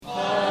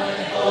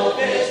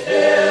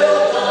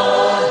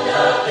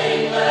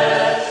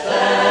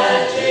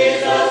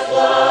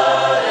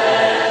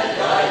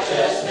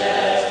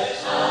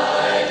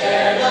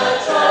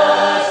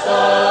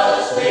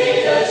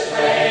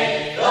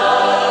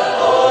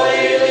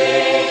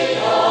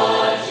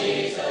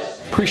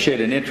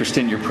appreciate an interest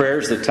in your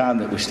prayers, the time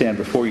that we stand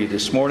before you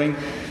this morning.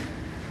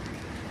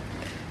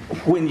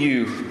 When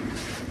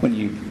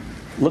you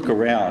look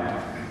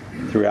around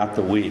throughout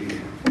the week,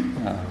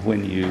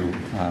 when you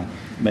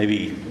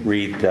maybe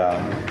read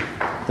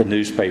the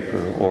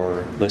newspaper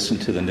or listen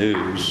to the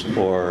news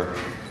or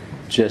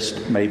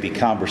just maybe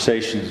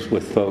conversations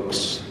with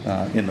folks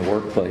in the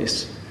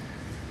workplace,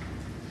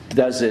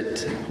 does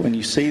it, when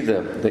you see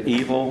the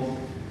evil,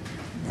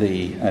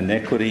 the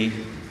iniquity,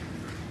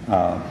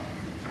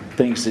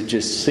 things that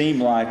just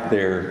seem like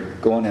they're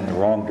going in the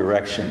wrong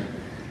direction,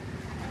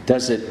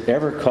 does it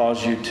ever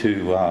cause you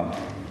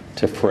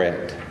to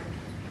fret?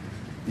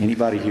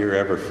 Anybody here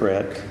ever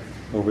fret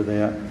over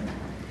that?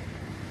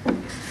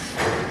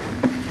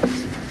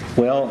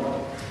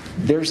 Well,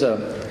 there's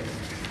a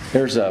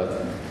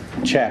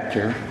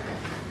chapter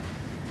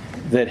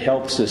that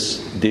helps us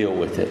deal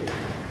with it.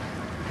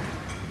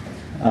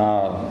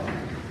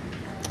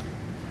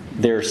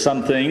 There are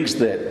some things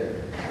that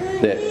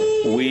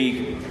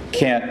we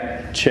can't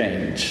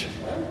change.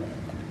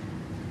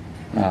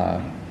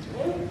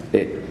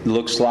 It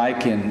looks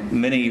like in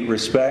many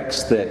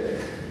respects that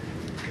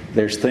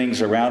there's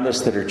things around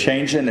us that are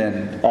changing,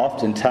 and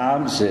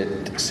oftentimes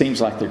it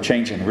seems like they're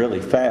changing really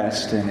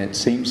fast, and it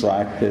seems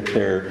like that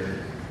they're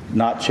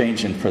not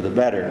changing for the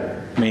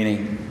better,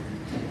 meaning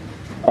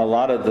a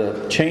lot of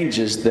the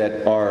changes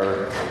that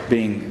are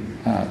being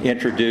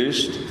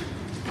introduced,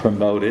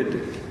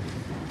 promoted,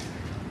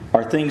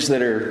 are things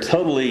that are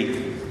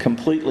totally,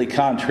 completely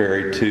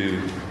contrary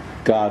to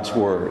God's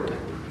Word,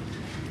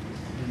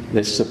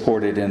 that's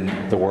supported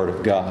in the Word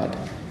of God.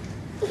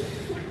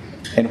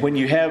 And when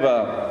you have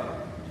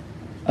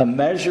a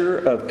measure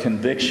of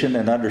conviction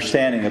and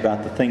understanding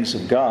about the things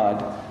of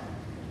God,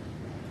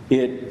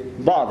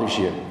 it bothers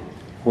you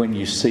when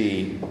you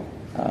see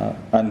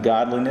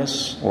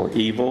ungodliness or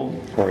evil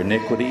or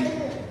iniquity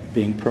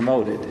being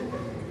promoted.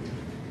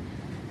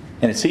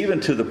 And it's even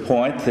to the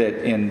point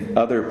that in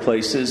other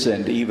places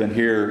and even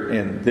here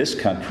in this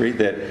country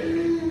that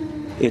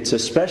it's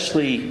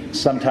especially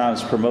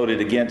sometimes promoted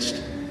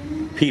against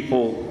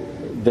people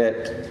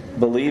that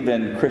believe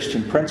in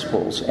Christian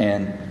principles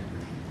and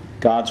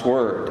God's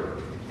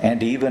Word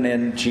and even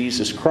in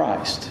Jesus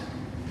Christ.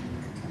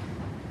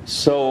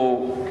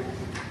 So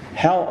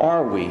how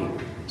are we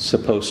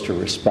supposed to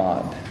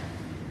respond?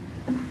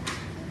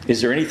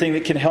 Is there anything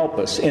that can help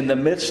us in the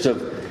midst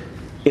of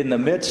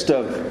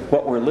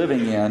what we're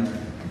living in?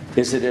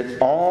 Is it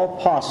at all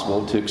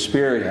possible to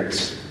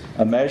experience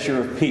a measure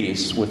of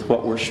peace with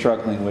what we're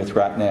struggling with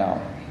right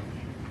now?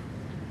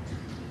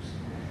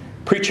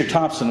 Preacher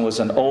Thompson was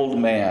an old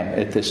man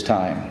at this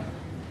time.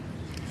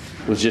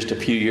 It was just a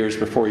few years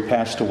before he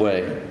passed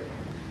away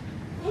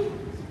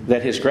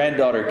that his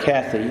granddaughter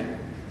Kathy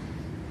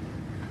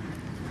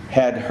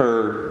had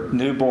her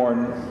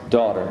newborn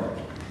daughter.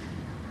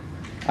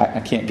 I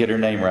can't get her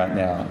name right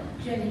now.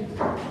 Jenny.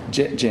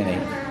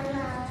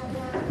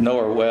 Know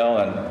her well,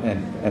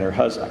 and her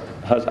husband.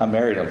 I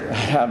married him.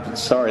 I'm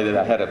sorry that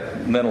I had a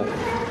mental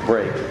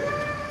break.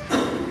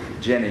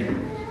 Jenny.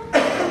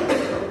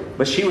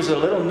 But she was a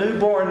little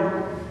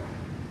newborn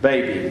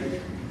baby.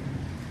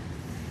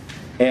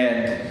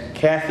 And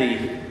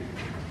Kathy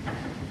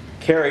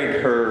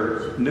carried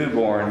her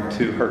newborn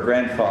to her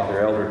grandfather,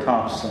 Elder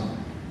Thompson.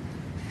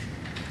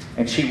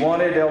 And she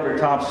wanted Elder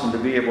Thompson to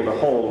be able to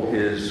hold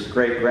his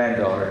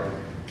great-granddaughter.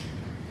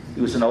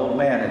 He was an old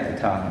man at the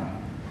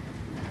time.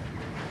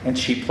 And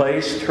she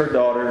placed her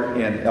daughter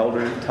in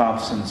Elder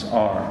Thompson's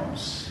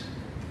arms.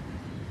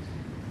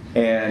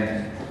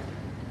 And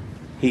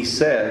he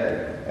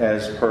said,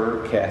 as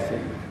per Kathy,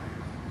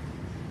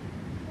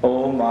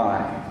 "Oh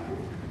my,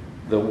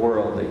 the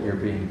world that you're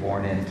being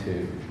born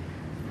into."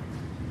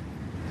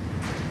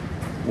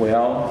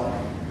 Well,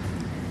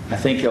 I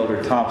think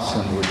Elder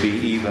Thompson would be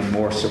even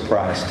more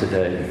surprised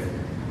today.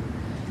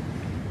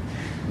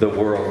 The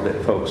world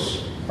that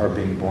folks are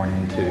being born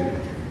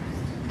into.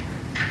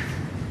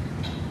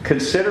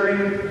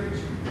 Considering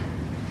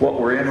what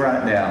we're in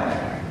right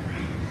now,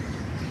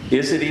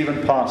 is it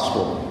even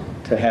possible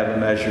to have a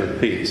measure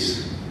of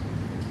peace?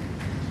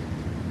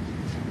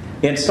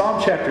 In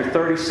Psalm chapter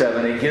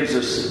 37, it gives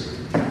us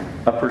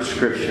a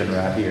prescription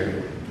right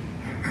here.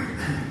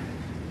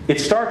 It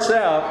starts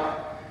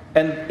out,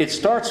 and it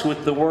starts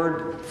with the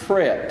word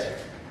fret.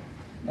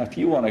 Now, if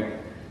you want to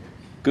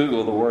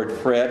Google the word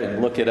fret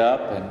and look it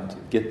up and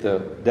get the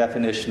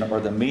definition or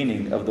the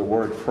meaning of the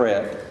word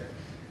fret,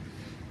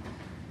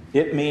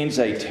 it means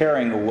a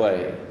tearing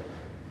away,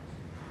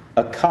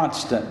 a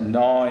constant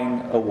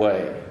gnawing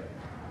away.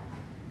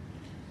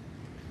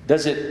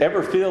 Does it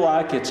ever feel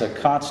like it's a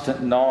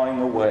constant gnawing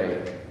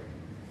away?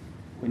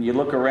 When you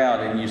look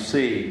around and you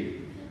see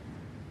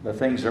the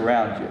things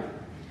around you,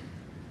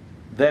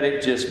 that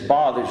it just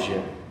bothers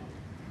you.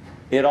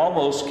 It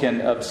almost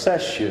can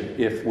obsess you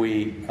if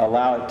we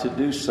allow it to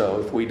do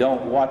so. If we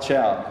don't watch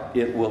out,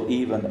 it will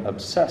even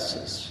obsess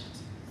us.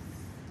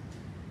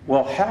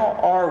 Well, how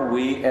are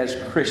we as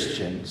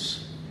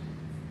Christians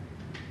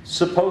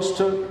supposed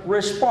to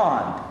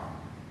respond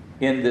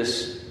in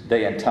this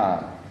day and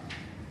time?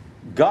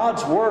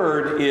 God's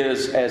Word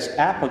is as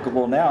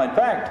applicable now. In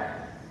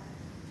fact,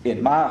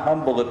 in my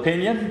humble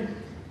opinion,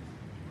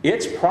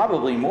 it's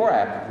probably more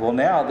applicable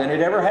now than it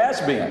ever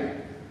has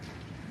been.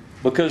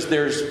 Because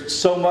there's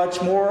so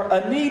much more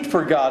a need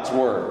for God's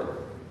Word.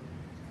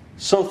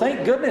 So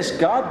thank goodness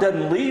God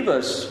doesn't leave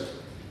us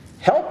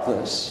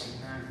helpless,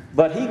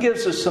 but He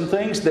gives us some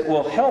things that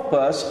will help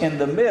us in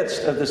the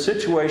midst of the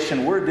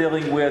situation we're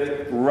dealing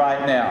with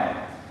right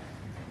now.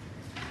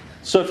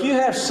 So if you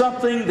have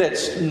something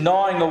that's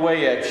gnawing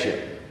away at you,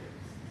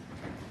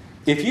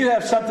 if you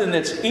have something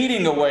that's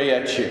eating away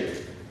at you,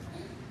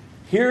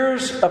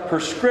 here's a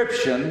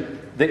prescription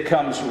that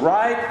comes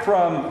right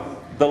from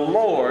the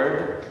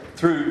Lord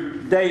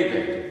through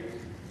David.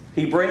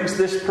 He brings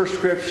this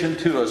prescription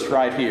to us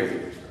right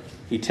here.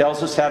 He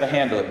tells us how to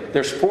handle it.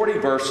 There's 40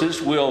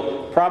 verses.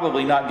 We'll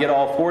probably not get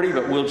all 40,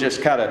 but we'll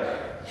just kind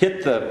of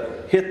hit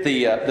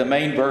the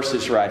main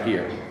verses right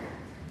here.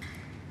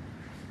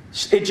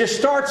 It just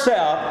starts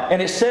out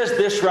and it says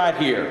this right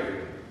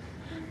here.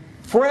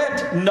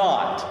 Fret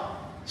not.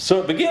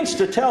 So it begins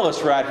to tell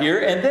us right here,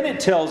 and then it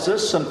tells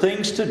us some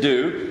things to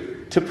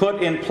do to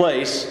put in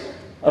place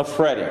of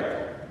fretting.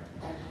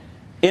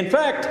 In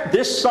fact,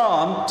 this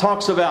psalm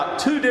talks about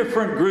two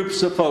different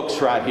groups of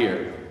folks right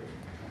here.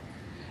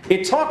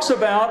 It talks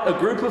about a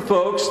group of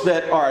folks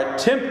that are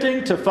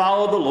attempting to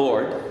follow the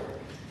Lord,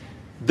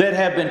 that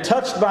have been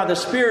touched by the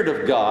Spirit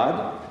of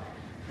God,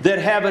 that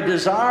have a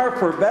desire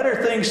for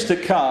better things to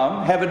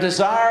come, have a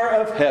desire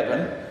of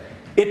heaven.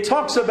 It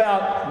talks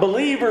about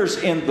believers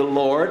in the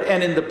Lord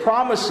and in the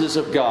promises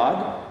of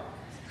God.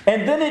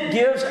 And then it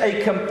gives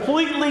a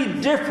completely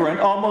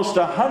different, almost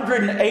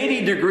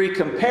 180-degree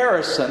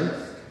comparison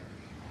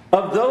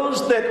of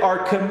those that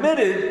are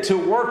committed to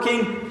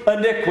working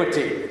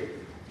iniquity.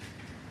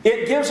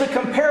 It gives a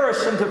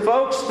comparison to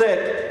folks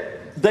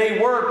that they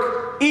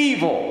work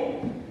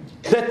evil.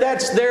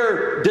 That's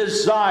their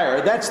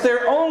desire. That's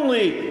their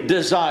only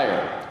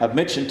desire. I've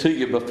mentioned to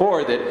you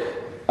before that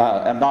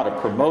I'm not a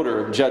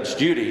promoter of Judge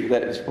Judy.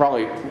 That is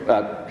probably,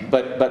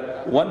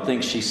 but one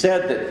thing she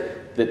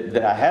said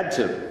that I had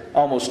to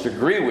almost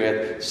agree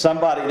with.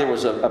 There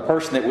was a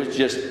person that was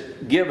just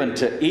given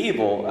to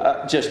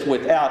evil, just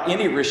without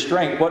any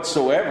restraint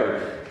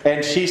whatsoever.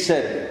 And she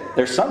said,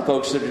 "There's some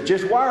folks that are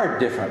just wired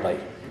differently."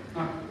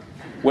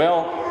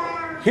 Well,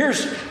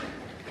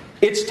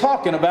 it's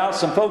talking about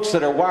some folks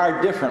that are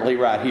wired differently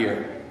right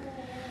here.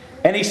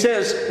 And he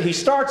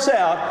starts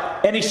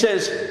out and he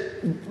says,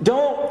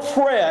 don't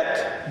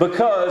fret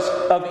because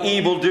of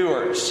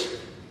evildoers.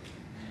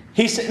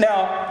 He said,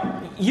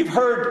 now, you've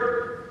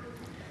heard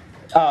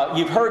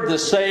the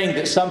saying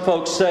that some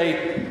folks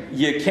say,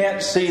 you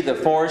can't see the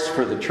forest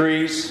for the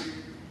trees.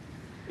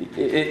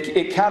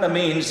 It kind of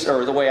means,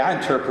 or the way I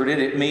interpret it,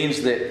 it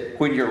means that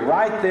when you're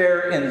right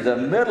there in the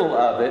middle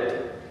of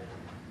it,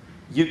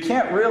 you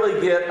can't really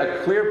get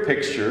a clear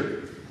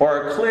picture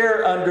or a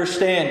clear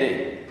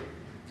understanding.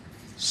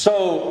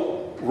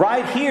 So,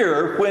 right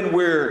here, when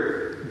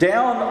we're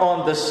down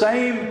on the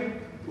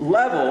same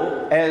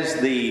level as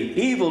the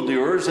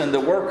evildoers and the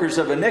workers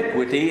of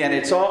iniquity, and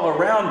it's all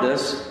around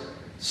us,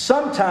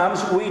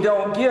 sometimes we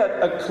don't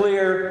get a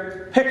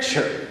clear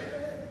picture.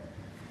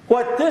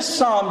 What this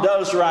psalm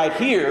does right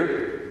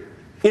here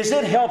is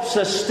it helps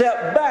us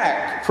step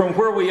back from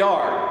where we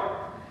are.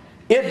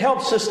 It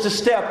helps us to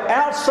step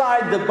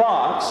outside the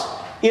box.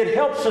 It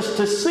helps us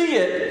to see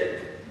it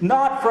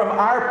not from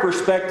our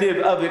perspective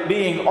of it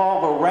being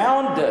all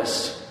around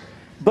us,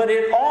 but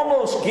it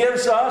almost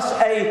gives us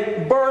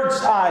a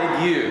bird's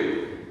eye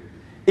view.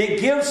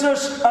 It gives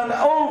us an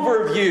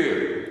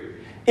overview.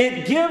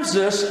 It gives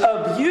us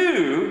a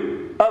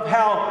view of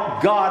how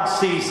God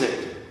sees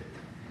it.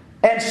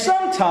 And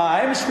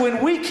sometimes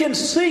when we can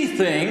see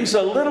things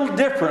a little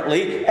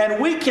differently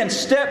and we can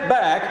step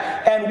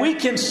back and we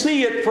can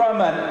see it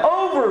from an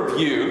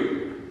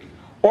overview,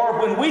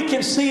 or when we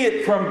can see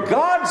it from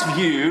God's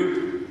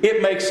view,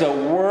 it makes a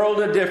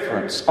world of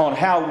difference on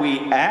how we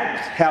act,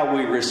 how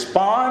we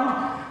respond,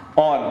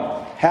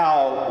 on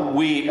how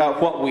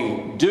what we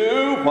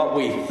do, what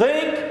we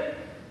think,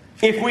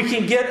 if we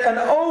can get an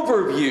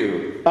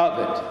overview of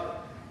it.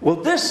 Well,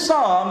 this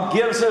psalm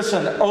gives us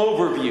an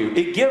overview.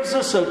 It gives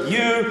us a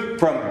view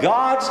from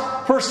God's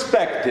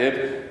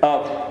perspective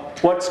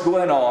of what's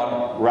going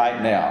on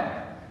right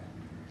now.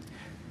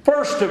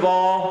 First of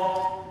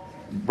all,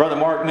 Brother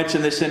Mark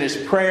mentioned this in his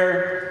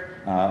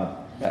prayer.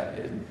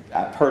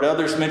 I've heard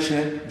others mention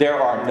it.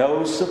 There are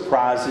no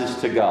surprises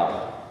to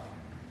God.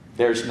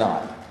 There's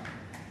not.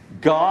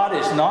 God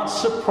is not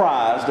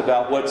surprised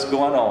about what's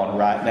going on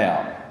right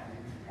now.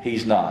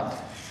 He's not.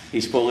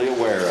 He's fully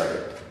aware of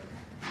it.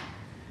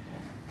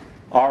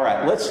 All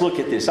right, let's look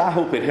at this. I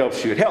hope it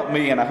helps you. It helped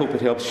me, and I hope it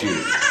helps you.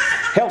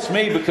 It helps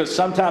me because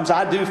sometimes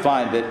I do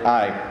find that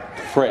I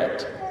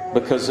fret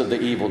because of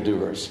the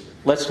evildoers.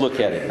 Let's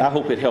look at it. I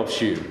hope it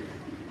helps you.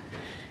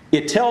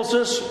 It tells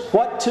us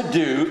what to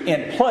do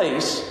in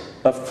place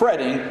of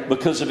fretting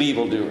because of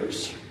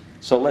evildoers.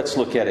 So let's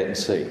look at it and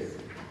see.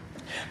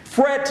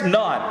 Fret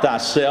not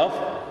thyself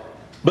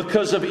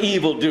because of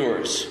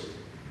evildoers,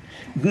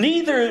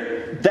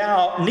 Neither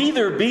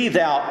be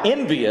thou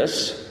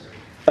envious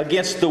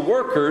against the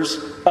workers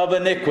of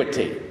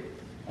iniquity.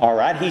 All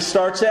right, he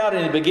starts out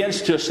and he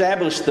begins to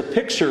establish the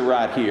picture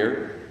right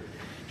here.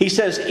 He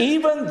says,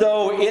 even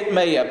though it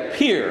may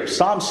appear,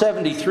 Psalm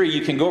 73,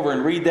 you can go over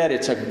and read that.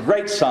 It's a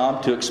great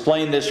psalm to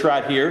explain this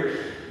right here.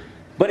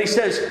 But he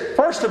says,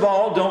 first of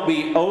all, don't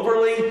be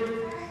overly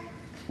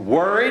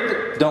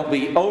worried. Don't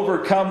be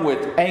overcome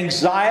with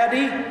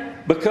anxiety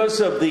because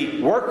of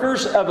the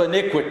workers of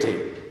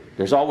iniquity.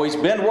 There's always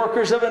been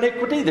workers of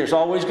iniquity. There's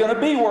always going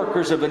to be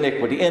workers of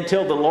iniquity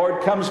until the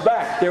Lord comes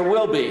back. There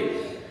will be.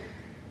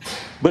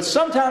 But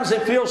sometimes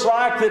it feels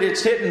like that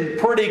it's hitting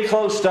pretty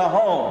close to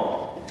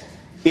home.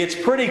 It's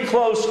pretty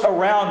close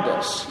around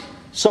us.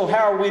 So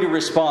how are we to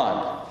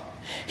respond?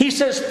 He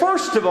says,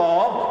 first of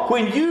all,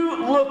 when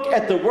you look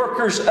at the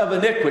workers of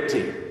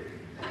iniquity,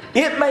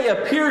 it may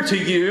appear to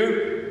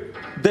you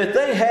that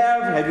they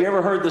have you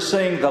ever heard the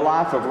saying, The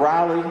Life of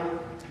Riley?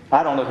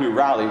 I don't know who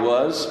Riley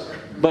was,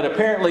 but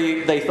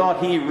apparently they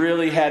thought he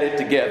really had it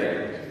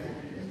together.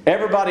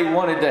 Everybody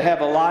wanted to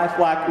have a life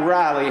like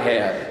Riley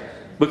had,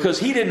 because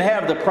he didn't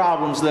have the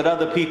problems that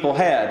other people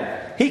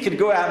had. He could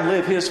go out and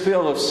live his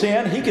fill of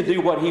sin. He could do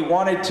what he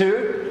wanted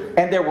to,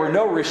 and there were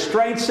no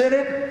restraints in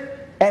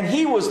it. And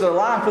he was the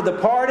life of the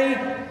party,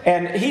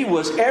 and he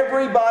was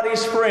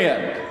everybody's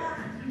friend.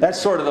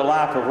 That's sort of the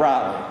life of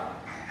Riley.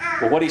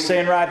 But what he's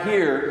saying right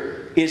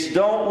here is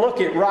don't look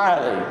at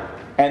Riley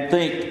and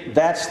think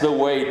that's the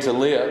way to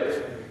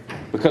live.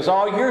 Because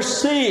all you're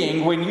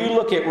seeing when you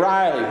look at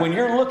Riley, when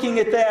you're looking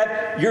at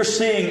that, you're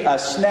seeing a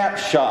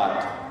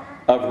snapshot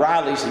of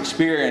Riley's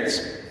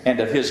experience and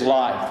of his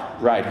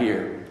life right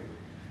here.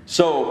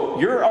 So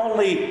you're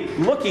only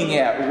looking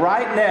at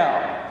right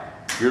now,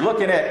 you're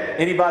looking at,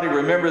 anybody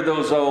remember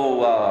those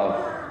old,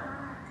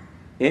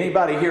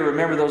 anybody here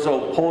remember those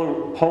old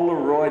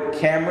Polaroid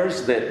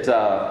cameras that,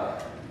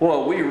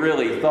 well, we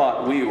really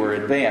thought we were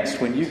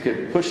advanced when you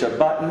could push a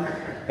button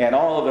and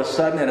all of a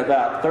sudden in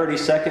about 30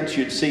 seconds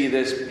you'd see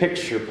this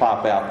picture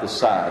pop out the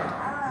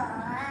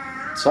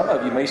side. Some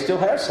of you may still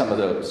have some of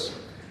those.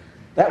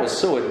 That was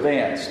so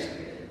advanced.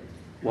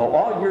 Well,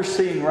 all you're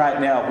seeing right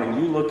now when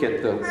you look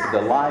at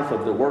the life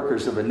of the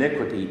workers of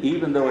iniquity,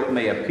 even though it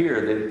may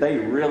appear that they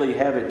really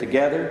have it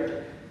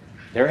together,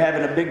 they're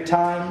having a big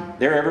time,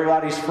 they're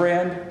everybody's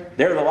friend,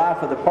 they're the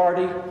life of the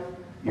party,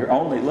 you're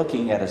only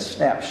looking at a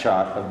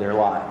snapshot of their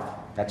life.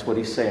 That's what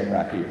he's saying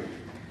right here.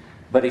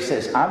 But he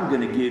says, I'm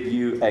going to give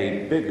you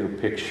a bigger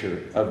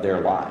picture of their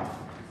life.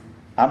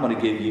 I'm going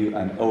to give you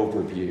an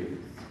overview.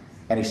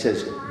 And he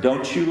says,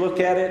 don't you look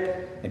at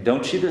it, and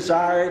don't you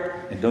desire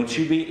it, and don't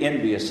you be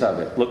envious of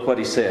it. Look what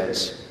he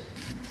says.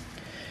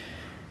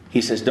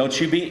 He says, don't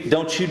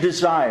you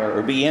desire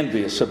or be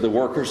envious of the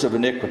workers of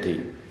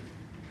iniquity.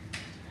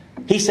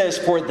 He says,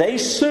 for they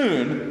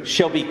soon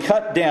shall be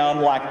cut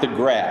down like the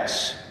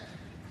grass,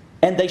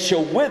 and they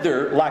shall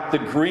wither like the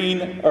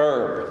green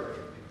herb.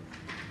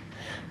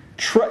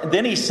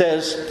 Then he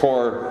says,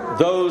 for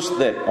those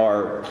that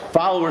are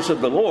followers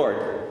of the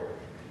Lord,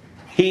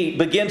 he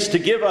begins to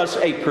give us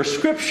a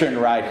prescription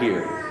right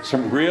here.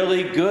 Some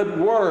really good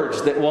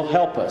words that will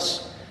help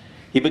us.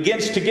 He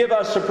begins to give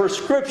us a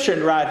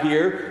prescription right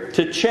here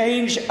to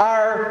change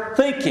our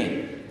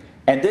thinking.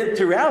 And then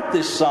throughout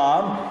this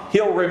psalm,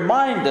 he'll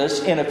remind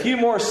us in a few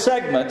more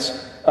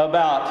segments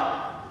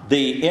about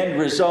the end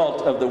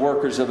result of the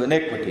workers of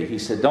iniquity. He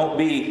said, don't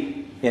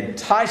be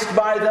enticed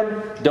by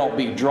them. Don't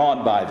be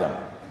drawn by them.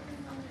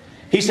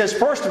 He says,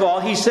 first of all,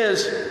 he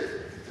says,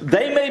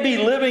 they may be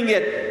living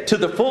it to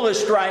the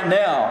fullest right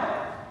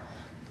now,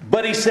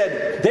 but he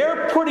said,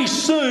 they're pretty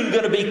soon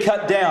going to be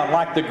cut down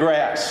like the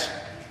grass.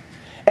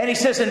 And he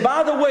says, and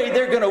by the way,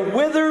 they're going to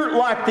wither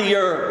like the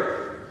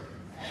herb.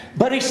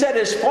 But he said,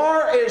 as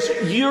far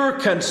as you're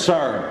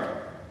concerned,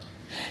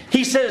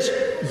 he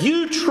says,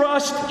 you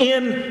trust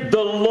in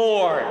the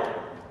Lord.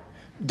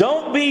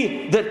 Don't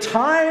be the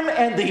time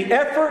and the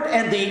effort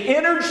and the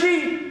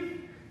energy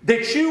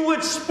that you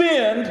would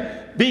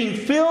spend being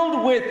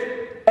filled with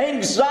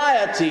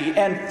anxiety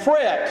and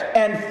fret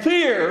and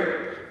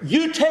fear.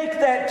 You take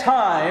that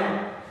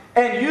time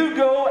and you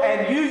go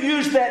and you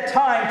use that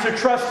time to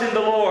trust in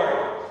the Lord.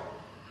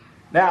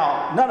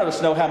 Now, none of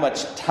us know how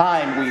much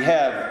time we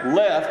have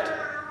left.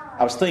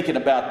 I was thinking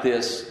about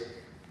this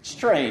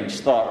strange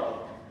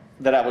thought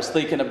that I was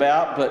thinking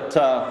about, but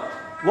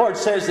Lord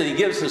says that He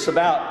gives us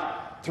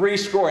about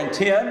 70.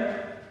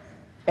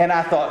 And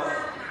I thought,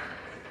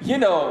 you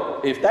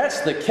know, if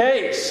that's the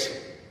case,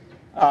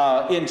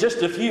 in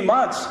just a few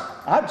months,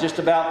 I've just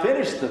about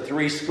finished the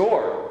 70.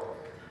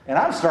 And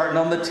I'm starting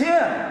on the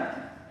 10.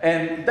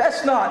 And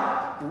that's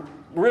not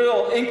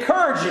real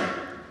encouraging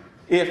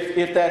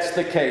if that's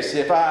the case.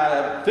 If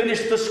I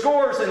finish the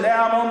scores and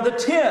now I'm on the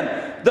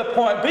 10. The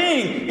point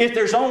being, if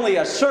there's only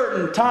a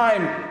certain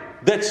time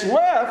that's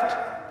left,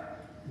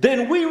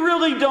 then we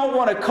really don't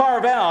want to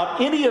carve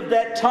out any of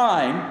that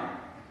time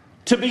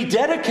to be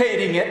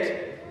dedicating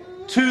it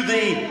to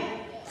the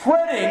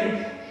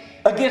fretting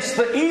against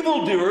the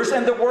evildoers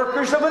and the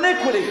workers of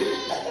iniquity.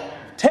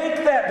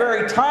 take that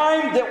very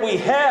time that we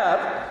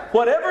have,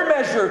 whatever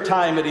measure of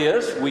time it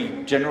is.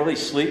 We generally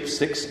sleep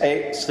 6,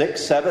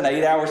 7,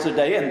 8 hours a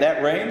day in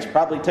that range.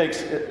 Probably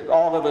takes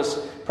all of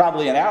us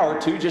probably an hour or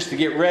two just to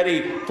get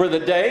ready for the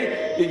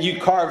day. You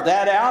carve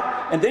that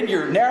out, and then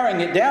you're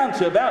narrowing it down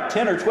to about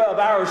 10 or 12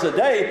 hours a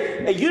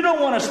day. And you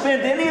don't want to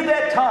spend any of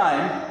that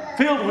time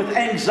filled with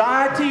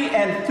anxiety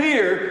and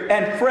fear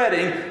and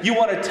fretting. You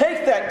want to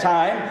take that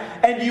time,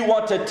 and you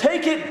want to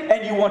take it,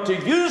 and you want to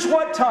use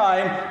what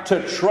time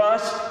to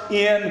trust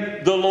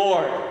in the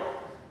Lord.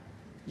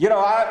 You know,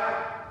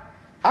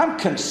 I'm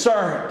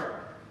concerned,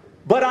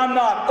 but I'm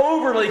not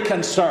overly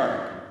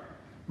concerned,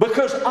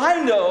 because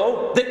I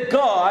know that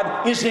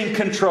God is in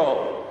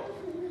control.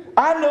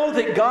 I know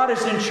that God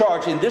is in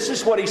charge, and this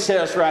is what He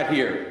says right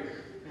here.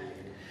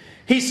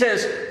 He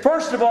says,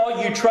 first of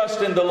all, you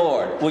trust in the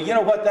Lord. Well, you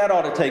know what? That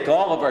ought to take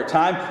all of our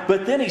time.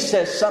 But then He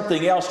says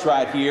something else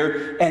right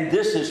here, and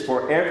this is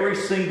for every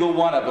single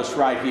one of us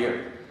right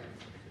here.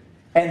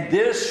 And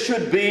this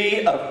should be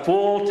a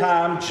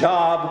full-time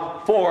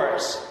job for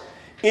us.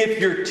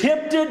 If you're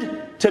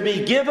tempted to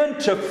be given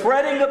to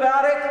fretting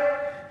about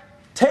it,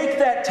 take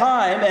that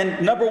time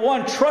and, number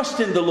one, trust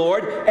in the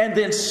Lord. And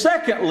then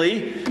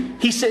secondly,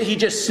 he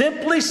just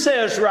simply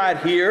says right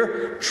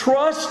here,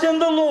 trust in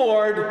the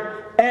Lord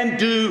and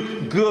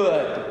do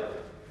good.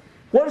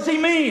 What does He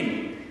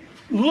mean?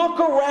 Look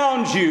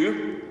around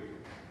you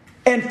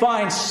and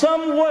find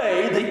some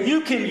way that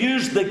you can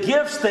use the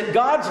gifts that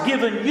God's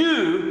given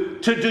you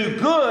to do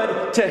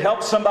good to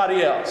help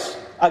somebody else.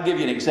 I'll give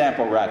you an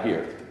example right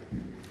here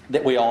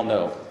that we all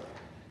know.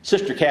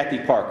 Sister Kathy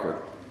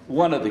Parker,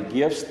 one of the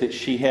gifts that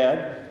she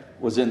had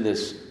was in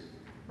this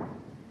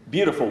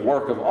beautiful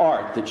work of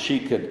art that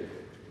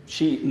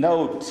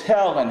no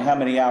telling how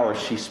many hours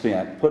she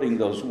spent putting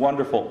those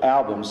wonderful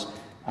albums.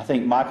 I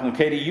think Michael and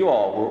Katie, you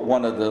all were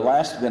one of the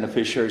last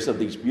beneficiaries of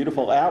these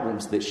beautiful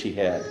albums that she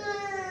had.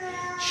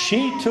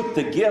 She took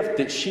the gift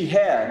that she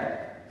had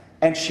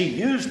and she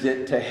used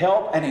it to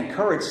help and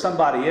encourage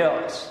somebody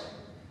else.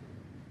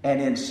 And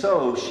in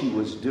so, she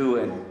was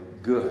doing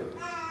good.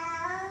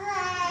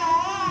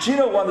 Do you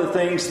know one of the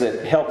things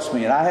that helps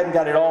me, and I hadn't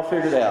got it all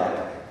figured out,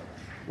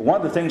 one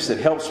of the things that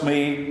helps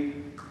me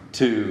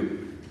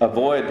to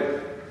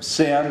avoid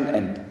sin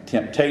and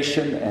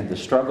temptation and the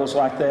struggles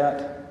like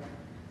that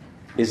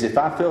is if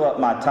I fill up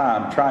my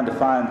time trying to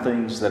find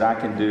things that I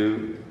can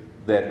do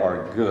that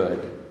are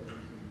good.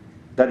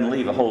 Doesn't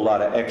leave a whole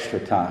lot of extra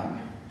time.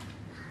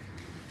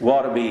 We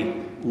ought to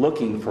be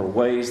looking for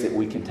ways that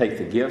we can take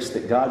the gifts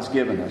that God's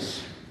given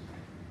us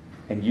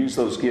and use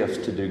those gifts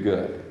to do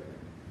good.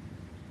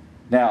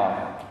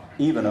 Now,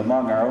 even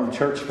among our own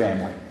church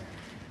family,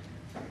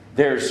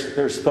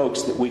 there's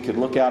folks that we could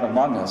look out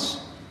among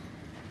us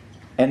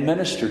and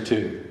minister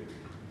to.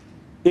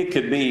 It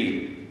could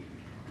be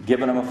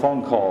giving them a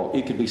phone call.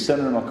 It could be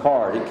sending them a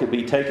card. It could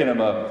be taking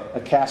them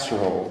a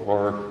casserole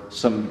or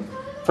some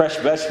fresh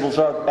vegetables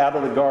out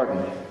of the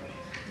garden.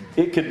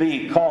 It could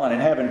be calling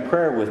and having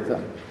prayer with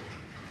them.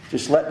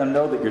 Just letting them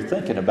know that you're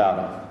thinking about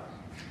them.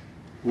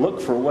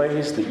 Look for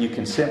ways that you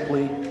can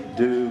simply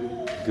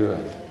do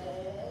good.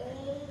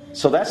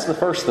 So that's the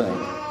first thing.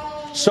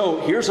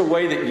 So here's a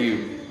way that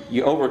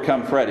you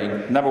overcome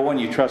fretting. Number one,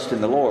 you trust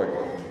in the Lord.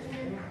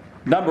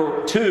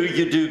 Number two,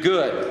 you do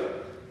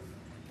good.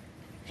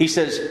 He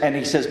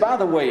says, by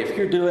the way, if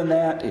you're doing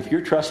that, if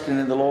you're trusting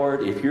in the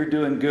Lord, if you're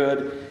doing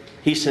good,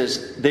 he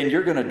says, then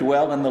you're going to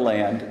dwell in the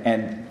land,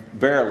 and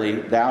verily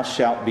thou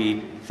shalt be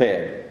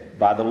fed.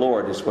 By the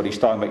Lord is what he's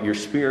talking about. Your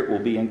spirit will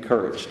be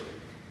encouraged.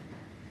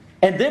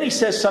 And then he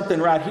says something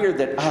right here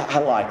that I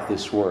like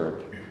this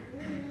word.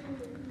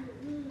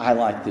 I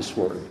like this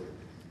word.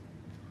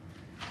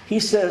 He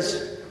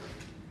says,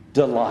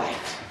 delight.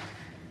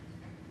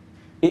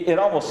 It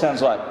almost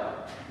sounds like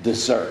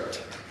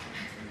dessert.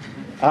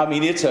 I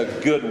mean, it's a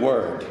good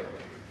word.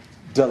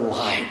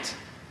 Delight.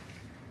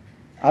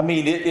 I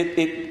mean,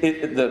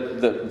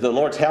 the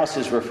Lord's house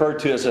is referred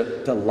to as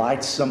a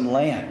delightsome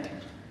land.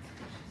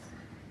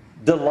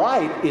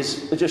 Delight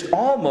is just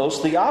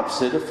almost the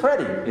opposite of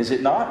fretting, is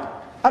it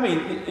not? I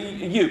mean,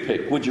 you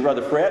pick. Would you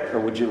rather fret or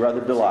would you rather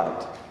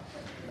delight?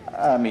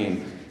 I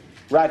mean,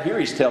 right here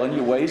he's telling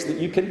you ways that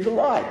you can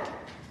delight.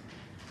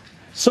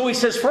 So he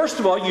says, first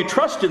of all, you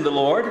trust in the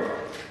Lord.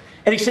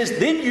 And he says,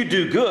 then you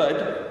do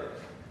good.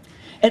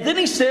 And then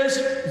he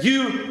says,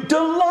 you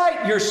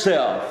delight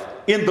yourself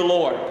in the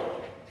Lord.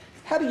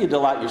 How do you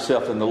delight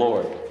yourself in the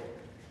Lord?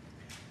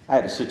 I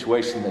had a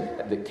situation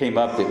that came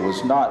up that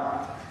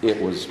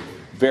was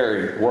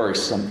very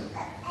worrisome.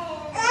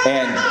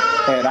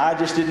 And I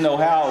just didn't know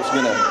how I was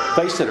going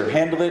to face it or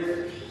handle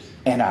it.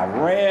 And I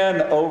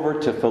ran over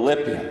to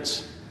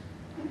Philippians.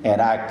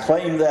 And I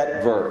claimed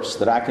that verse,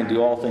 that I can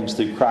do all things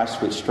through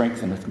Christ which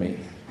strengtheneth me.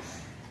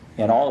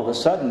 And all of a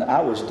sudden,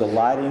 I was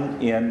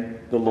delighting in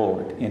the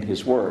Lord, in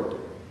His Word.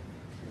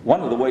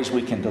 One of the ways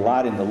we can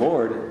delight in the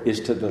Lord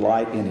is to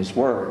delight in His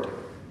Word.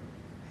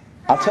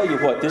 I'll tell you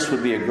what, this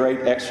would be a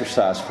great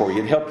exercise for you.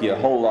 It'd help you a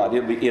whole lot.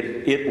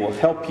 It will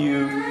help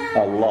you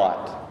a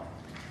lot.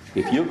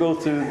 If you'll go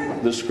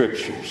through the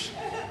Scriptures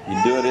You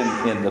can do it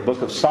in the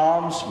book of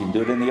Psalms. You can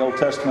do it in the Old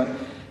Testament.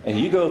 And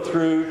you go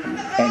through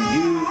and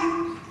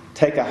you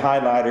take a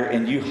highlighter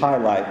and you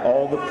highlight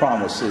all the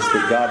promises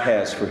that God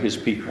has for His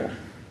people.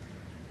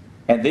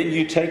 And then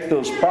you take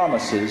those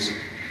promises,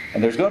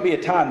 and there's going to be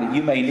a time that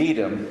you may need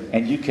them,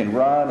 and you can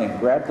run and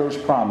grab those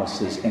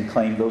promises and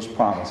claim those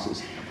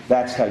promises.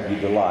 That's how you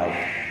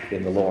delight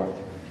in the Lord.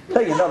 I'll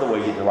tell you another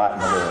way you delight in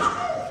the Lord.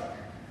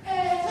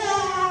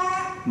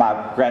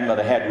 My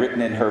grandmother had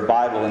written in her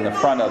Bible in the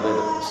front of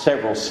it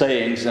several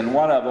sayings, and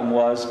one of them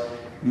was,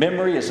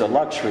 memory is a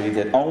luxury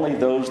that only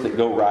those that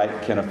go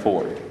right can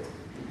afford.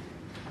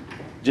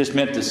 Just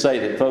meant to say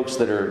that folks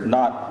that are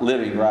not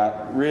living right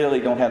really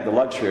don't have the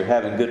luxury of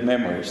having good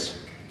memories.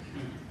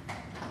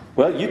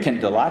 Well, you can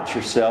delight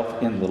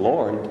yourself in the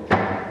Lord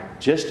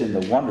just in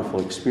the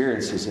wonderful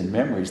experiences and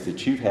memories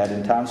that you've had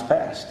in times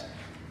past.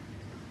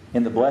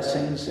 In the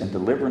blessings and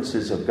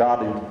deliverances of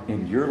God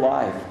in your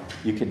life,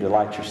 you can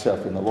delight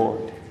yourself in the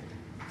Lord.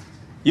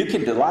 You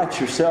can delight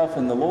yourself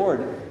in the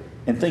Lord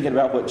in thinking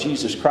about what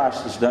Jesus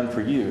Christ has done for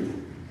you.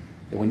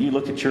 And when you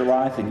look at your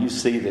life and you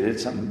see that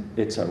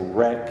it's a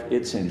wreck,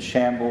 it's in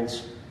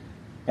shambles,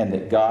 and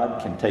that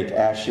God can take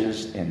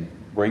ashes and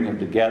bring them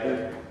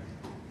together,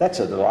 that's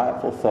a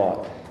delightful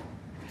thought.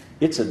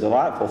 It's a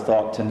delightful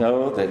thought to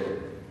know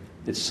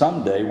that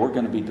someday we're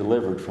going to be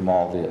delivered from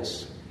all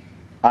this.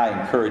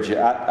 I encourage you,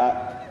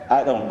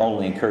 I don't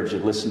only encourage you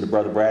to listen to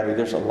Brother Bradley.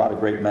 There's a lot of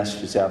great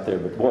messages out there,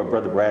 but boy,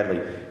 Brother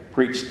Bradley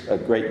preached a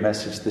great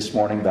message this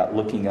morning about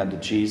looking unto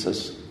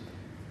Jesus.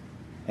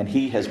 And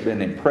he has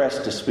been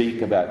impressed to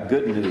speak about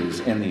good news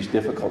in these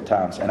difficult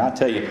times. And I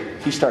tell you,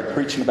 he started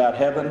preaching about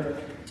heaven,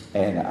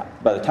 and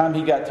by the time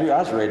he got through, I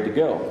was ready to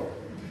go.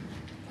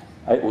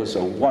 It was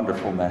a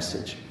wonderful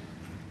message.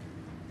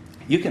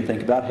 You can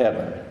think about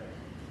heaven,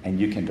 and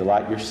you can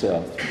delight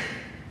yourself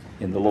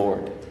in the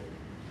Lord.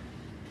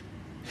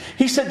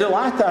 He said,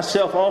 delight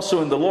thyself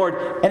also in the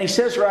Lord. And he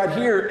says right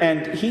here,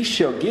 and He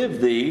shall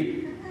give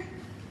thee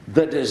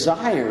the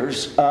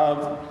desires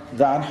of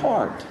thine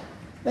heart.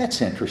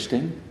 That's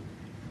interesting.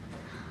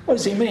 What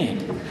does he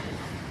mean?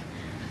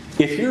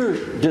 If your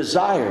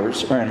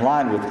desires are in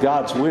line with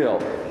God's will,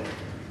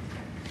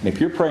 and if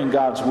you're praying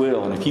God's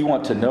will, and if you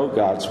want to know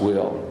God's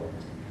will,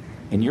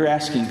 and you're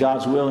asking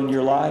God's will in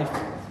your life,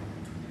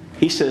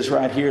 He says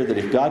right here that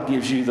if God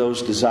gives you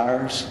those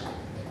desires,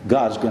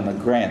 God's going to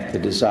grant the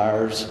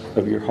desires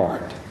of your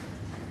heart.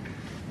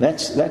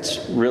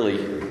 That's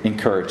really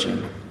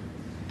encouraging.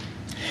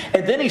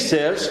 And then He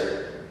says,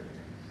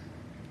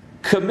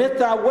 commit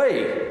thy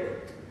way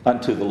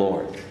unto the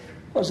Lord.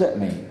 What does that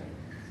mean?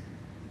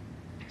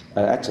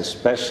 That's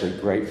especially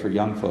great for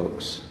young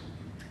folks.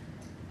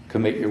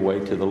 Commit your way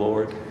to the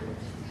Lord.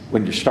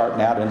 When you're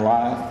starting out in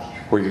life,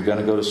 where you're going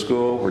to go to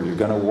school, where you're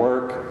going to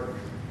work,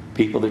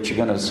 people that you're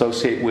going to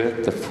associate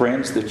with, the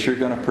friends that you're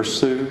going to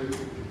pursue,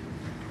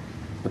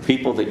 the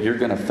people that you're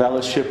going to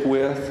fellowship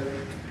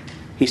with,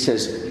 He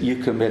says, you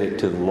commit it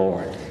to the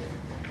Lord.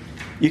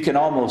 You can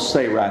almost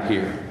say right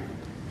here,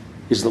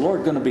 is the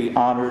Lord going to be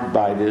honored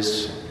by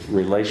this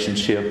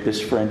relationship, this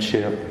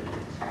friendship?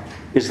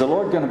 Is the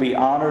Lord going to be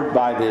honored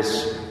by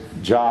this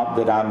job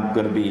that I'm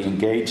going to be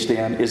engaged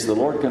in? Is the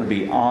Lord going to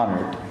be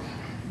honored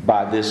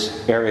by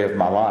this area of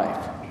my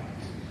life?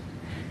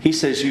 He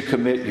says you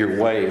commit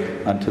your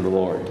way unto the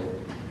Lord.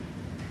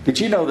 Did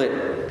you know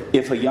that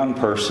if a young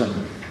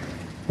person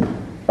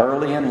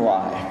early in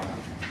life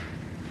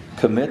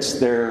commits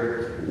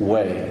their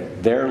way,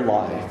 their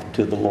life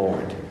to the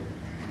Lord,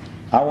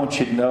 I want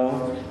you to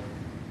know,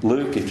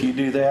 Luke, if you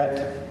do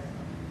that,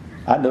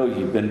 I know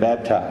you've been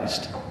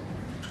baptized.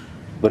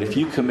 But if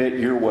you commit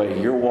your way,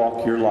 your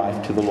walk, your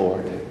life to the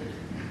Lord,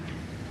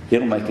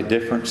 it'll make a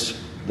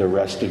difference the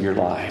rest of your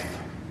life.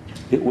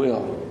 It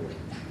will.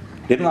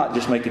 It'll not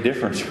just make a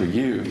difference for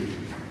you.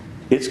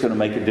 It's going to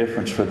make a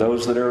difference for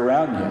those that are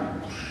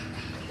around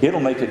you. It'll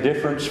make a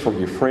difference for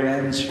your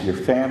friends, your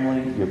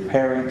family, your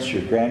parents,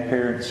 your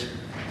grandparents,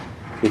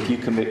 if you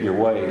commit your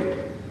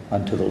way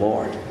unto the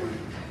Lord.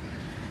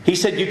 He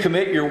said you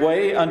commit your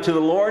way unto the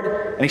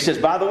Lord. And He says,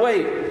 by the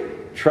way,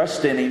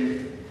 trust in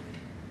Him.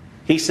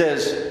 He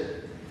says,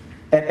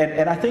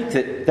 and I think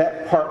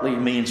that partly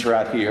means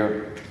right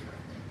here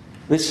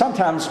that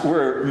sometimes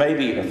we're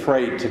maybe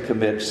afraid to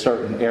commit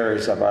certain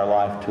areas of our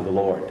life to the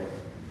Lord.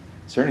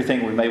 Is there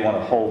anything we may want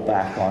to hold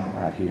back on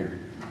right here?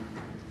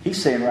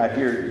 He's saying right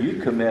here,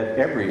 you commit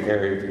every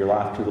area of your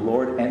life to the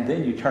Lord, and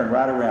then you turn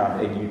right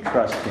around and you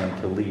trust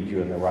Him to lead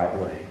you in the right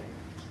way.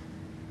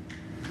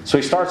 So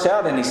He starts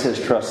out and He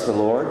says, trust the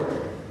Lord.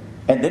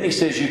 And then He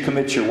says, you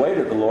commit your way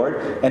to the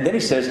Lord. And then He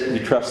says,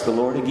 you trust the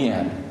Lord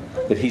again,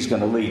 that He's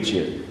going to lead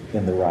you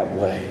in the right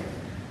way.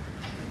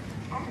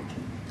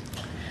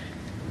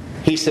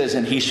 He says,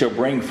 and He shall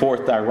bring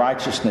forth thy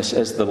righteousness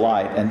as the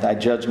light, and thy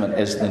judgment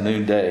as the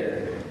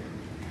noonday.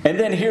 And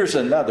then here's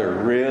another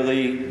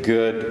really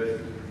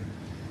good,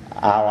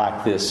 I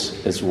like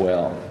this as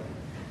well.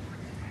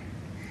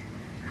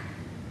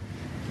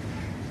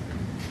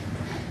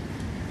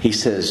 He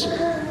says,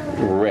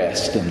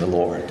 rest in the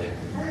Lord.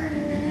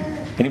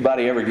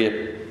 Anybody ever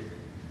get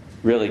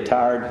really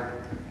tired?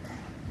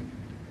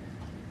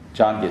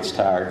 John gets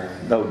tired,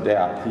 no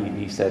doubt.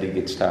 He said he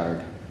gets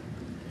tired.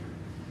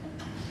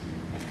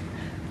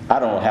 I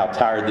don't know how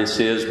tired this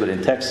is, but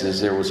in Texas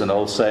there was an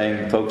old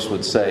saying, folks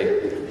would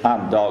say,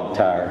 I'm dog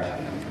tired.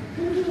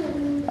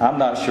 I'm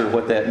not sure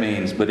what that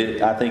means, but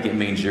I think it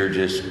means you're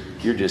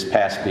just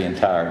past being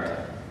tired.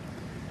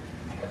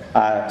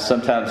 I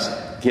sometimes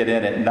get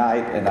in at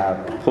night and I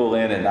pull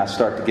in and I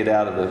start to get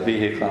out of the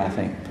vehicle and I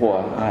think, boy,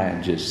 I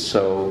am just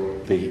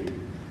so beat.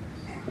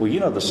 Well, you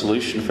know the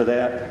solution for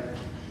that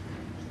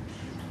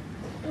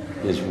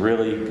is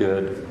really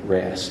good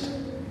rest.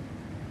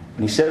 And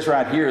he says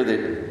right here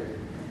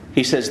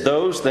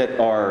those that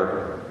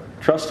are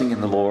trusting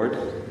in the Lord,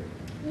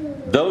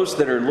 those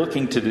that are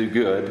looking to do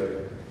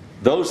good,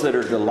 those that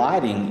are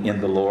delighting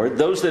in the Lord,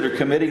 those that are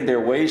committing their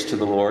ways to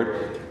the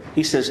Lord,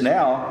 he says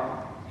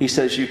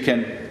you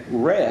can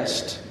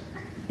rest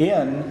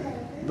in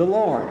the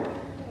Lord.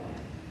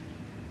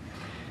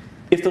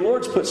 If the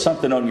Lord's put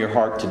something on your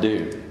heart to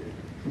do,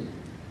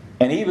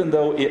 and even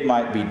though it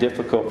might be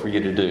difficult for you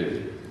to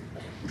do,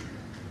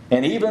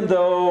 and even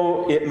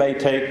though it may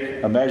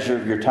take a measure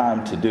of your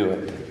time to do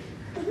it,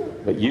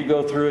 but you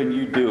go through and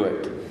you do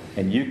it,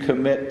 and you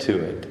commit to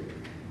it,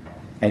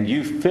 and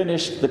you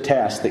finish the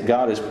task that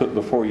God has put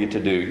before you to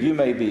do, you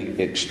may be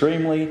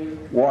extremely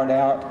worn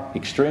out,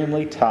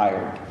 extremely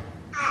tired.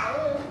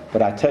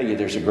 But I tell you,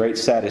 there's a great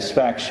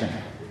satisfaction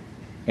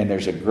and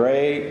there's a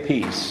great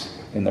peace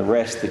in the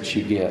rest that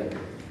you get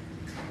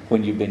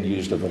when you've been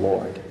used of the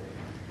Lord.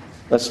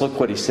 Let's look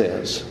what he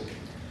says.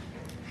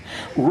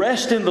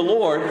 Rest in the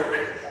Lord,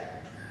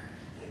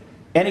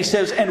 and he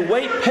says, and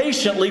wait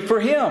patiently for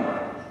him.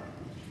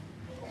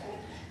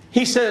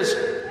 He says,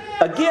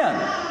 again,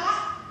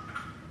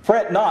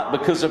 fret not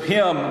because of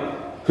him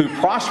who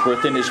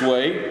prospereth in his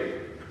way,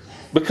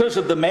 because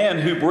of the man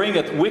who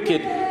bringeth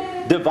wicked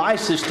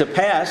devices to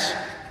pass.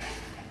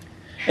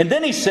 And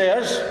then he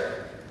says,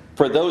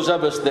 for those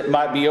of us that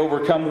might be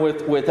overcome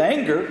with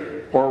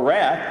anger or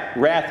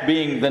wrath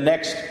being the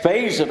next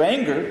phase of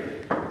anger,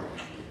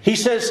 he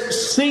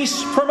says,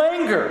 cease from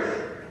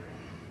anger.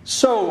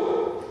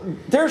 So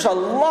there's a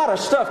lot of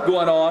stuff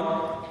going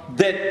on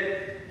that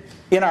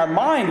in our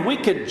mind we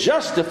could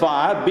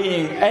justify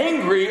being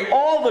angry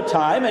all the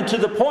time, and to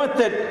the point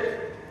that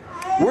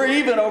we're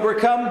even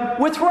overcome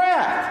with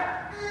wrath.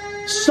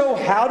 So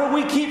how do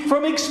we keep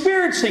from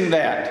experiencing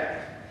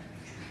that?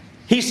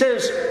 He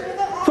says,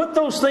 put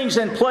those things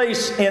in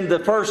place in the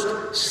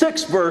first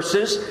 6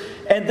 verses,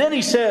 and then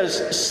he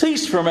says,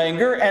 cease from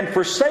anger and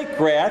forsake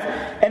wrath,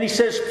 and he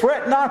says,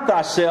 fret not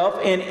thyself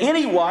in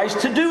any wise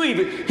to do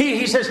evil.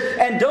 He says,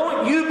 and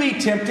don't you be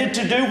tempted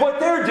to do what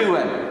they're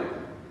doing.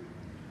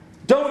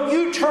 Don't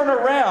you turn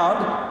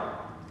around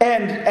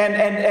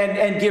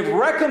and give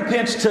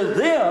recompense to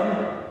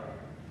them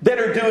that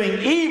are doing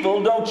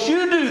evil. Don't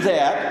you do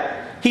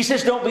that. He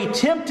says, don't be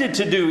tempted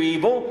to do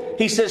evil.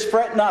 He says,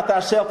 fret not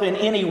thyself in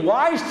any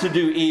wise to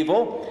do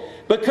evil.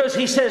 Because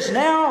he says,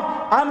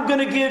 now I'm going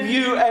to give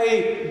you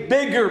a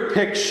bigger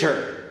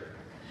picture.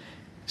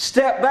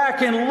 Step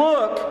back and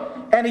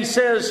look. And he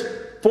says,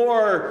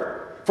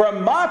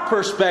 from my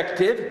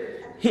perspective,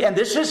 and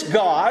this is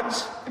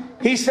God's,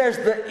 he says,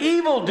 the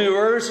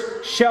evildoers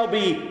shall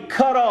be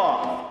cut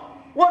off.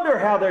 Wonder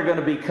how they're going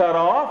to be cut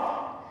off.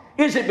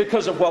 Is it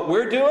because of what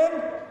we're doing?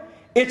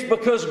 It's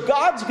because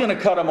God's going to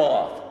cut them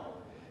off.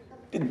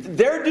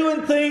 They're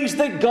doing things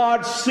that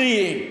God's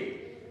seeing.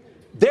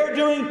 They're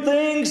doing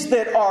things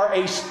that are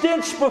a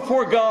stench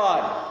before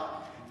God.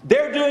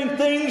 They're doing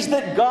things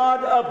that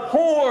God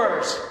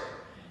abhors.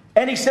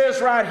 And he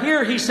says right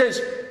here, he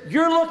says,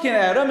 you're looking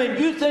at them and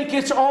you think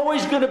it's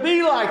always going to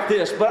be like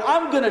this. But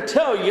I'm going to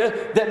tell you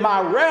that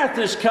my wrath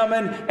is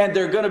coming and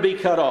they're going to be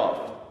cut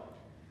off.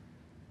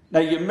 Now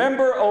you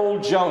remember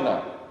old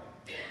Jonah.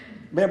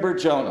 Remember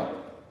Jonah.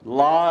 A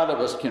lot of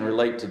us can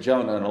relate to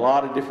Jonah in a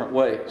lot of different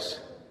ways.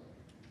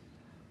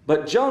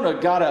 But Jonah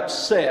got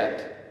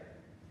upset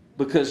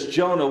because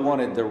Jonah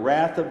wanted the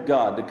wrath of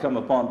God to come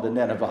upon the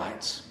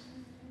Ninevites.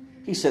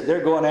 He said,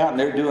 they're going out and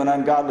they're doing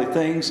ungodly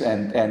things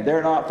and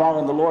they're not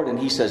following the Lord. And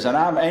he says, and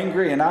I'm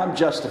angry and I'm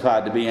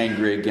justified to be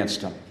angry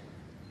against them.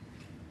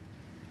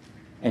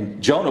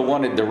 And Jonah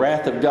wanted the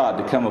wrath of God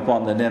to come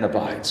upon the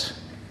Ninevites.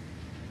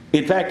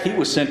 In fact, he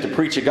was sent to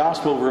preach a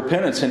gospel of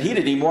repentance, and he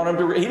didn't want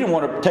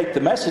to take the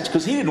message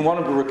because he didn't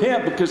want them to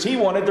repent, because he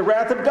wanted the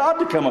wrath of God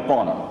to come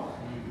upon them.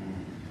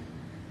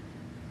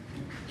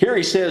 Here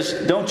he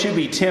says, don't you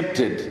be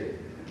tempted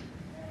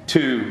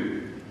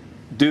to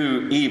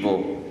do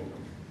evil.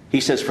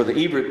 He says, for the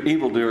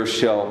evildoers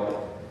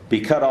shall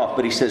be cut off.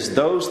 But he says,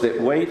 those that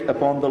wait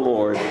upon the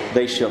Lord,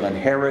 they shall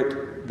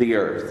inherit the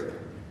earth.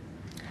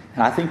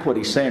 And I think what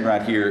he's saying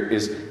right here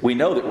is, we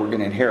know that we're going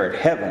to inherit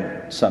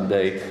heaven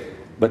someday,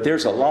 but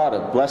there's a lot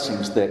of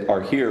blessings that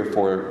are here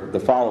for the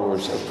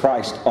followers of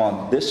Christ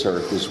on this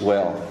earth as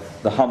well.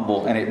 The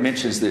humble, and it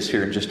mentions this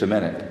here in just a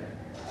minute.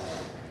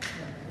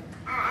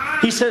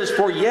 He says,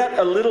 for yet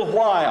a little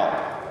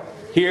while.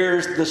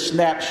 Here's the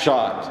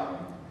snapshot.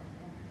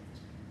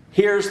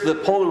 Here's the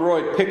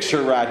Polaroid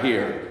picture right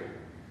here.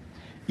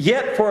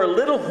 Yet for a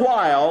little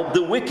while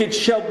the wicked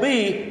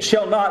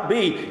shall not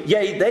be.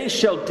 Yea, they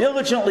shall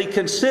diligently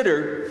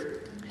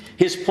consider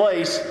his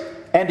place,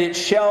 and it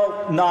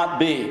shall not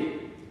be.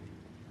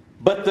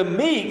 But the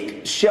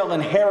meek shall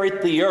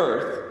inherit the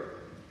earth.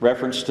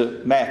 Reference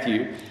to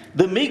Matthew.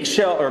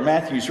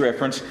 Matthew's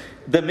reference,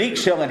 the meek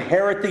shall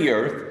inherit the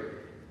earth,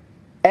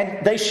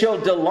 and they shall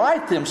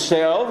delight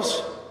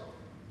themselves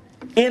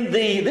in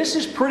this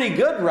is pretty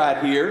good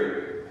right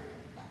here.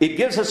 It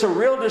gives us a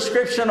real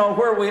description on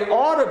where we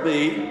ought to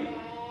be.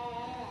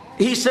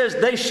 He says,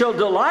 they shall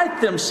delight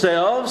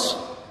themselves.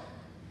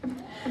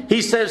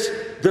 He says,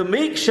 the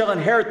meek shall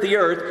inherit the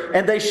earth,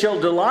 and they shall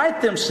delight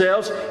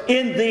themselves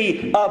in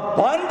the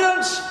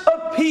abundance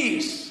of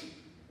peace.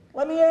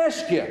 Let me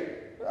ask you,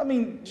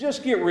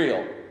 just get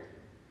real.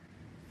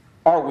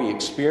 Are we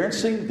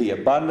experiencing the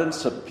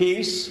abundance of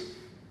peace?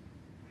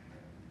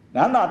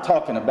 Now, I'm not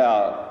talking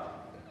about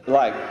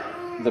like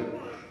the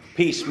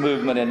peace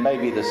movement in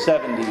maybe the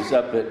 70s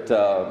up at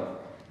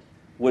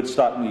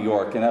Woodstock, New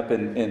York, and up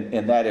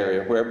in that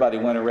area where everybody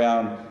went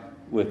around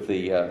with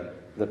the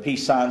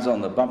peace signs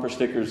on the bumper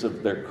stickers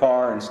of their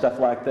car and stuff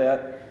like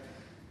that.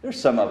 There's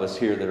some of us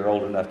here that are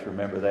old enough to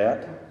remember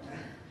that.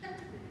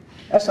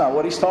 That's not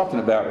what he's talking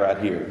about right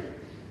here.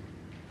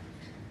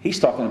 He's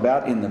talking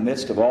about in the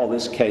midst of all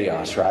this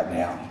chaos right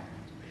now,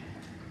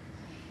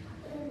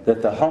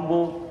 that the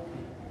humble,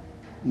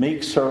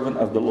 meek servant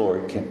of the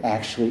Lord can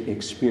actually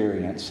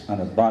experience an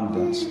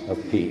abundance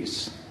of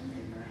peace.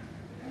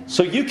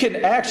 So you can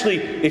actually,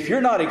 if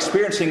you're not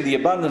experiencing the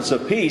abundance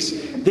of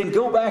peace, then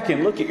go back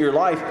and look at your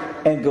life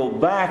and go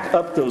back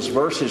up those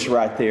verses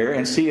right there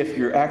and see if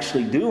you're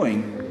actually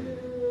doing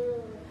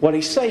what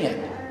he's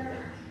saying.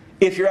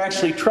 If you're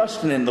actually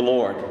trusting in the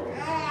Lord.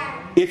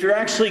 If you're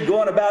actually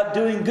going about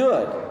doing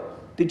good.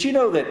 Did you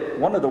know that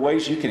one of the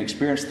ways you can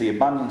experience the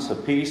abundance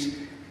of peace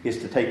is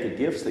to take the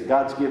gifts that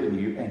God's given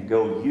you and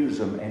go use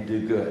them and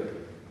do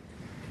good?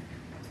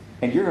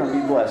 And you're going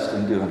to be blessed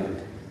in doing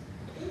it.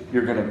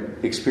 You're going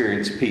to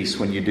experience peace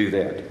when you do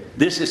that.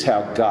 This is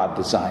how God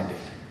designed it.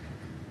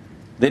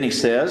 Then he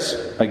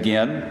says,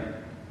 again,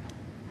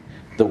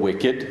 the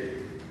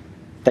wicked,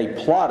 they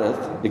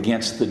plotteth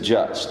against the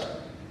just.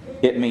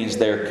 It means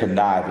they're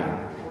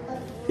conniving.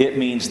 It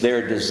means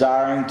they're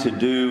desiring to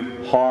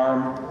do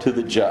harm to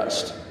the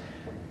just.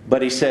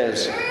 But he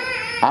says,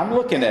 I'm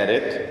looking at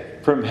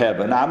it from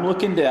heaven. I'm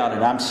looking down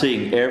and I'm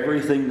seeing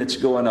everything that's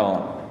going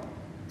on.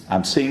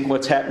 I'm seeing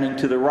what's happening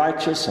to the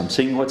righteous. I'm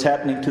seeing what's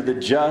happening to the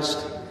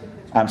just.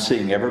 I'm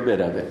seeing every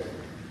bit of it.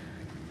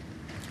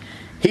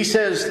 He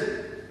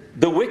says,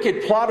 the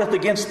wicked plotteth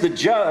against the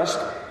just,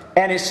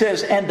 and it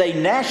says, and they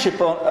gnasheth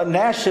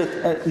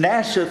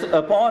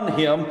upon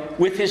him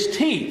with his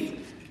teeth.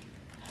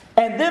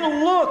 And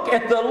then look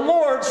at the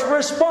Lord's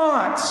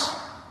response.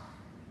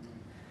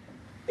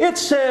 It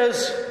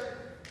says,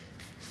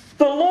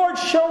 the Lord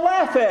shall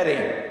laugh at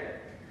him.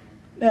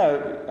 Now,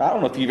 I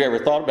don't know if you've ever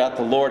thought about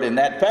the Lord in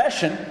that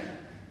fashion,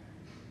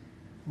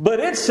 but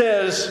it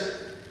says,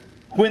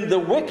 when the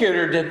wicked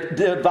are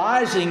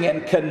devising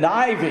and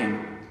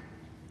conniving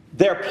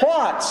their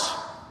plots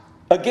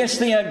against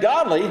the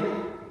ungodly,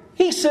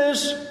 he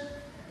says,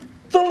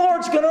 the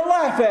Lord's going to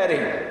laugh at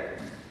him.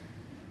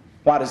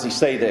 Why does he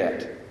say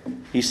that?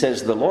 He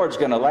says the Lord's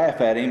going to laugh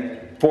at him,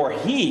 for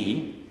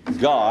he,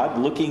 God,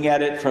 looking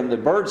at it from the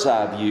bird's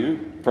eye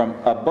view, from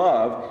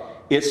above,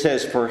 it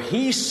says, for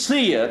he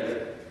seeth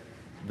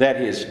that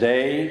his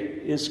day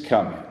is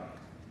coming.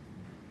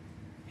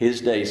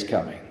 His day's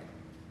coming.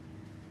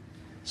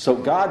 So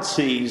God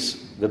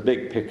sees the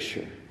big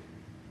picture,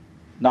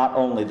 not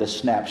only the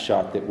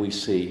snapshot that we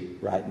see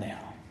right now.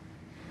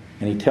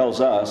 And he tells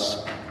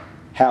us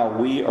how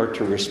we are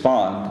to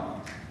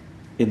respond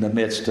in the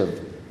midst of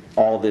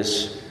all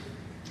this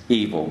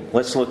evil.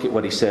 Let's look at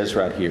what he says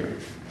right here.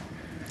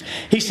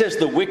 He says,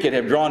 the wicked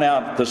have drawn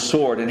out the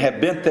sword and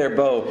have bent their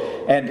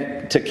bow,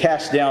 and to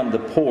cast down the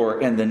poor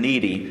and the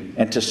needy,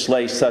 and to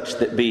slay such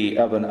that be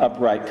of an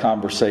upright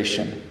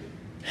conversation.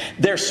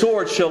 Their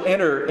sword shall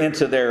enter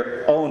into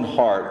their own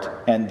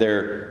heart, and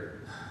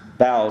their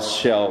bows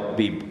shall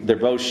be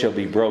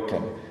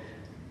broken.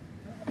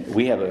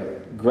 We have a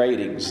great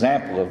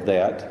example of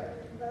that,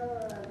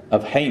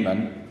 of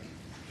Haman,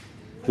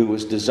 who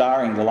was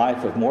desiring the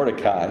life of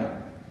Mordecai.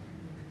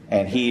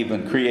 And he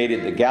even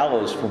created the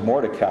gallows for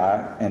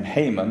Mordecai, and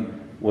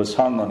Haman was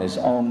hung on his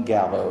own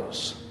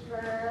gallows.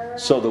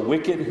 So the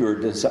wicked who are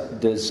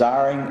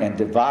desiring and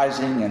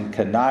devising and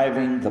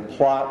conniving the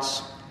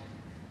plots,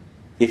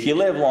 if you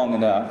live long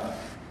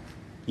enough,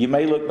 you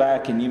may look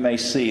back and you may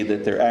see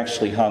that they're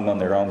actually hung on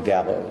their own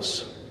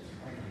gallows.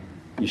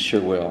 You sure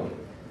will.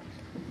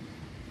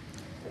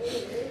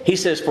 He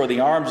says, for the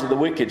arms of the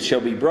wicked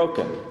shall be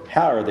broken.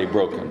 How are they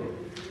broken?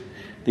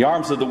 The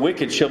arms of the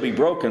wicked shall be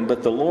broken,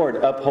 but the Lord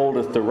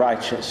upholdeth the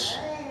righteous.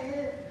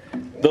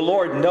 The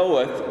Lord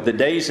knoweth the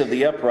days of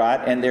the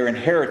upright, and their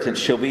inheritance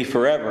shall be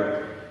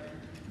forever.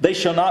 They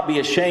shall not be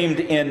ashamed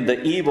in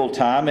the evil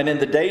time, and in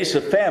the days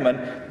of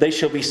famine they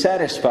shall be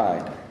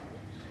satisfied.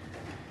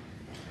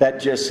 That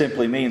just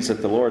simply means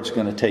that the Lord's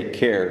going to take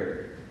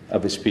care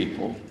of his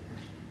people.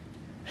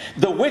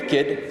 The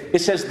wicked,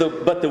 it says,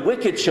 but the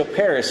wicked shall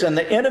perish, and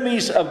the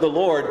enemies of the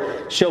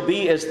Lord shall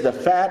be as the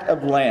fat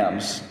of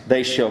lambs.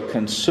 They shall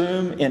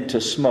consume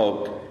into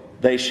smoke.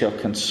 They shall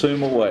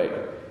consume away.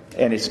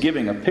 And it's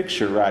giving a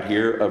picture right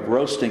here of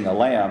roasting a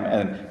lamb,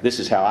 and this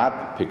is how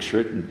I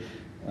picture it.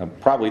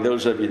 And probably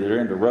those of you that are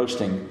into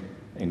roasting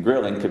and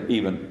grilling could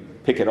even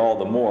pick it all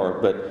the more,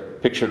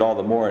 but picture it all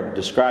the more and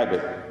describe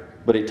it.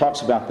 But it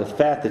talks about the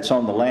fat that's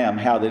on the lamb,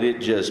 how that it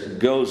just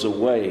goes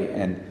away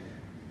and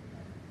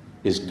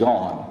is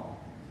gone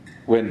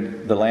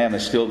when the lamb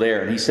is still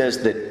there. And he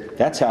says that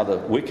that's how the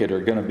wicked are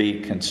going to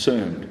be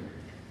consumed.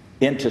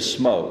 Into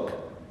smoke,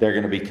 they're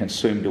going to be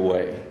consumed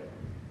away.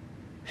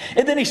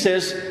 And then he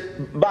says,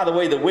 by the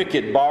way, the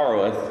wicked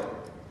borroweth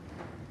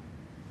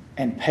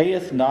and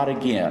payeth not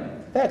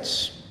again.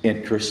 That's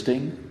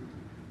interesting.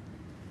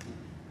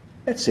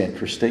 That's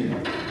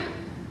interesting.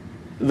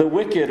 The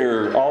wicked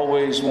are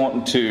always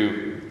wanting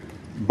to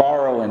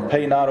borrow and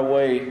pay not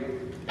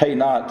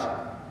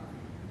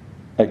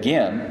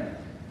again.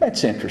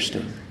 That's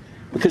interesting.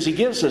 Because he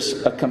gives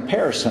us a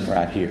comparison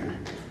right here.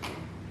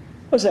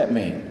 What does that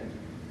mean?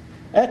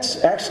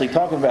 That's actually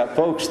talking about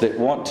folks that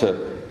want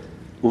to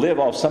live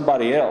off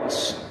somebody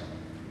else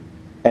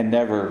and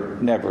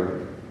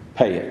never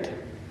pay it.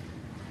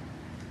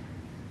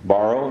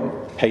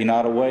 Borrow, pay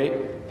not away,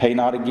 pay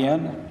not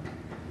again.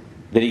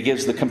 Then he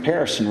gives the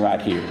comparison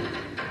right here.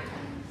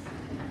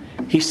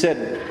 He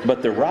said,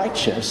 but the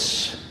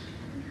righteous,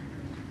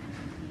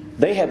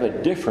 they have a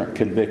different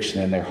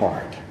conviction in their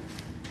heart.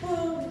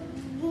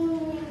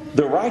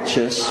 The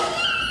righteous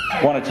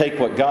want to take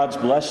what God's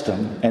blessed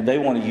them and they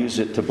want to use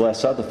it to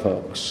bless other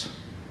folks.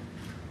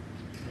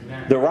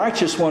 The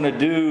righteous want to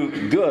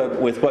do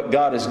good with what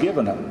God has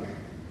given them.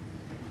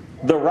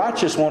 The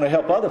righteous want to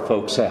help other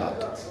folks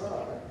out.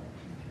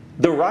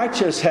 The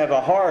righteous have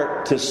a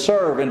heart to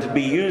serve and to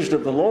be used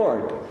of the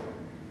Lord.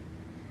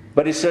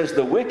 But he says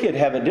the wicked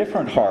have a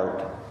different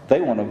heart.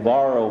 They want to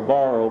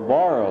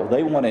borrow.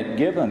 They want it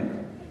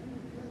given.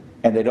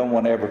 And they don't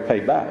want to ever pay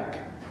back.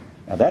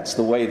 Now that's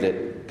the way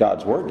that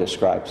God's Word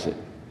describes it.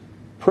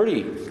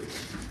 Pretty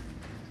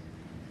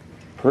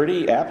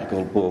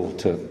applicable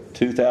to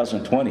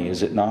 2020,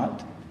 is it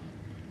not?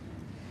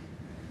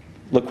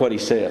 Look what he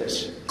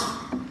says.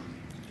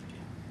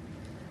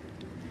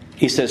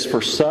 He says,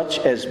 for such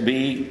as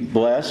be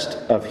blessed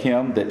of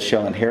him that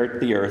shall inherit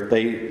the earth,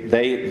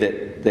 they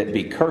that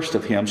be cursed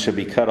of him shall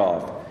be cut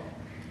off.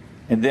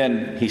 And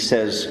then he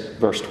says,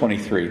 verse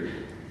 23,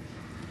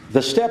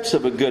 the steps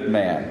of a good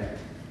man.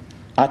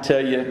 I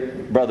tell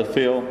you, Brother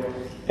Phil,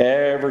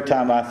 every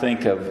time I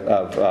think of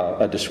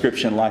a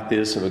description like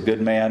this of a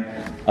good man,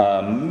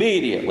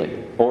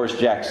 immediately Oris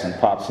Jackson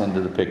pops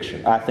into the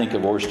picture. I think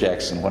of Oris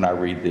Jackson when I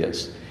read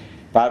this.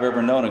 If I've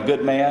ever known a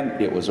good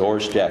man, it was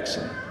Oris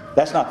Jackson.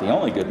 That's not the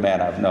only good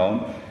man I've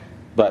known,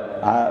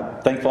 but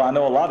I'm thankful I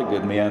know a lot of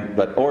good men,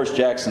 but Oris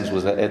Jackson's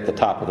was at the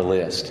top of the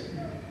list.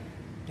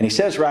 And he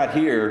says right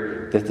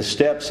here that the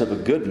steps of a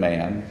good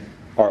man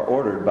are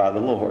ordered by the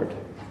Lord.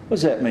 What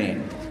does that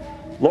mean?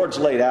 The Lord's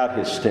laid out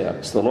his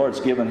steps. The Lord's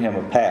given him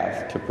a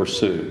path to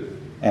pursue,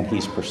 and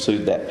he's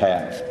pursued that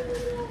path.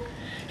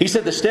 He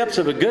said the steps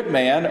of a good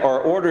man are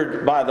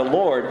ordered by the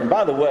Lord. And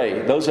by the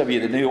way, those of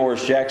you that knew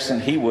Oris Jackson,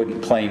 he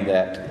wouldn't claim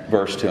that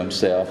verse to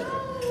himself.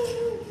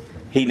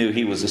 He knew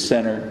he was a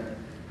sinner,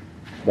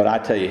 but I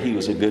tell you, he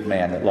was a good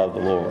man that loved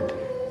the Lord.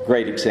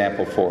 Great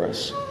example for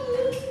us.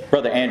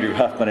 Brother Andrew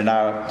Huffman and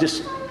I,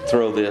 just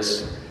throw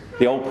this.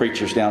 The old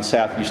preachers down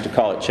south used to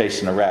call it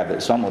chasing a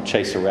rabbit, so I'm going to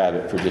chase a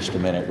rabbit for just a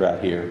minute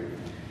right here.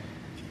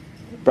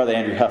 Brother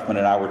Andrew Huffman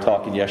and I were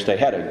talking yesterday,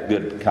 had a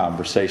good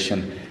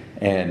conversation,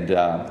 and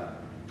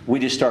we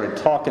just started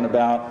talking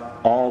about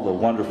all the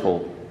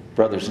wonderful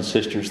brothers and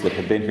sisters that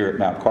have been here at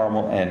Mount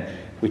Carmel, and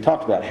we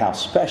talked about how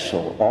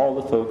special all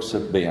the folks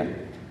have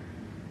been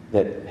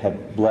that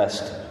have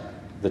blessed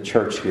the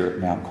church here at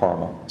Mount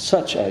Carmel.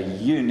 Such a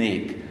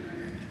unique,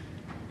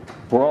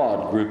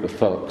 broad group of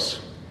folks.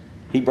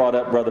 He brought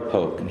up Brother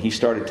Polk, and he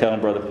started telling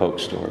Brother Polk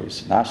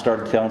stories. And I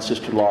started telling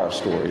Sister Laura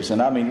stories.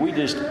 And I mean, we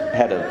just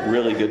had a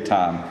really good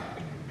time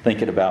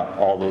thinking about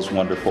all those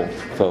wonderful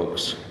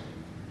folks.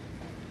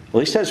 Well,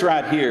 he says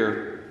right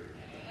here,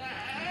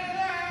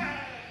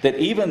 that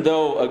even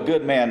though a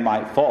good man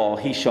might fall,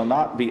 he shall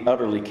not be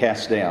utterly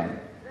cast down.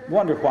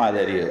 Wonder why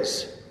that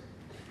is.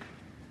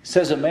 It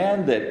says a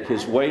man that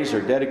his ways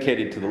are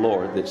dedicated to the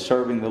Lord, that's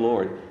serving the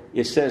Lord,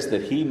 it says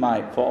that he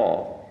might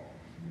fall.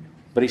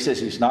 But he says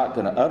he's not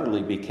going to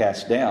utterly be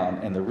cast down.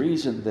 And the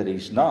reason that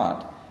he's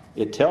not,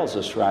 it tells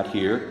us right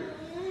here,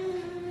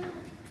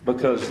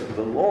 because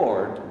the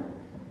Lord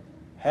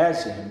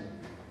has him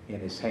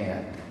in his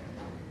hand.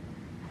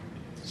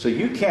 So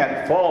you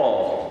can't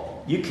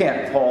fall. You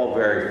can't fall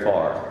very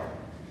far.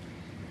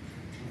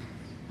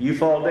 You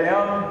fall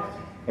down,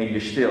 and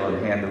you're still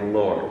in the hand of the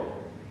Lord.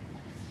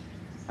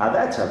 Now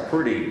that's a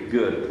pretty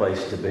good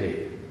place to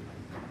be.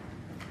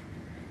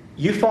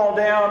 You fall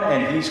down,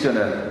 and He's going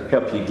to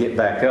help you get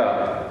back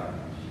up.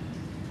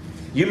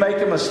 You make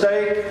a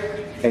mistake,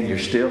 and you're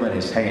still in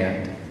His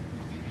hand.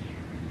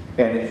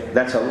 And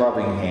that's a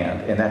loving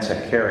hand, and that's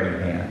a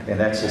caring hand, and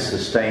that's a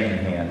sustaining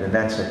hand, and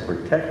that's a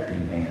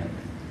protecting hand.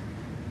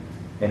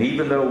 And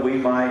even though we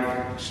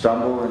might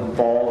stumble and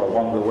fall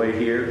along the way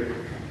here,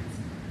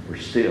 we're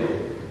still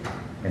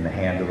in the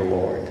hand of the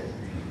Lord.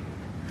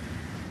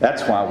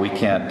 That's why we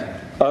can't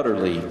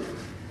utterly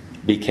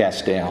be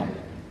cast down.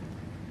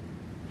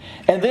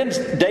 And then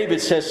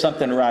David says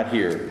something right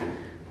here.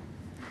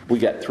 We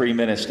got 3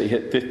 minutes to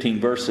hit 15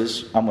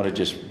 verses. I'm going to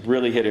just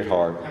really hit it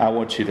hard. I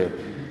want you to,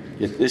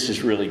 this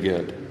is really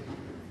good.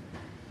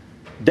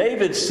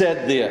 David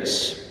said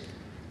this,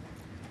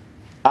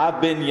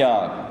 I've been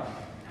young.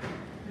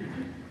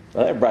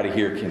 Well, everybody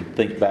here can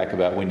think back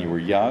about when you were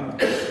young.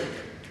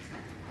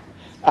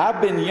 I've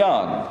been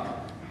young.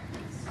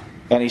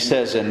 And he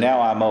says, and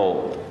now I'm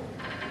old.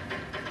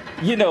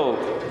 You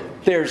know,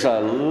 there's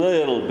a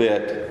little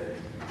bit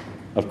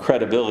of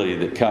credibility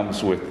that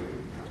comes with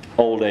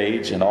old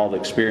age and all the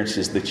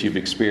experiences that you've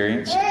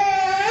experienced.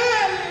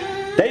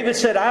 David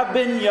said, I've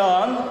been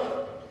young.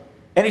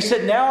 And he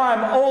said, now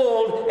I'm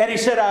old. And he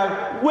said,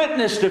 I've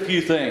witnessed a few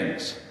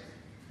things.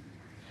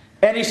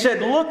 And he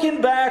said,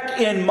 looking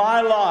back in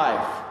my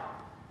life,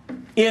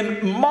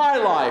 in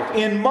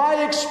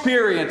my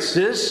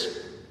experiences,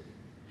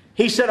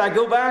 he said, I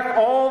go back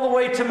all the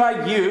way to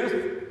my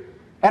youth,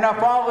 and I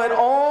follow it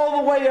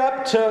all the way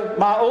up to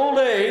my old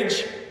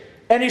age.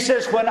 And he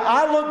says, when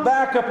I look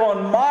back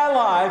upon my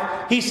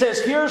life, he says,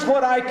 here's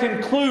what I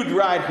conclude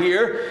right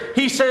here.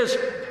 He says,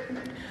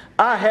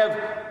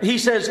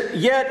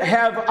 yet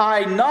have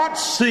I not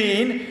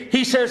seen,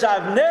 he says,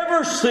 I've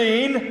never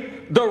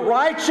seen the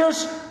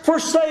righteous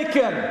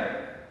forsaken.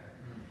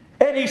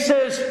 And he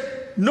says,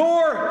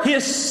 nor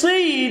his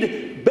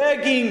seed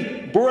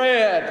begging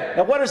bread.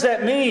 Now what does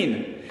that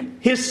mean?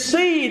 His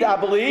seed, I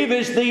believe,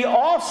 is the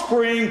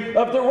offspring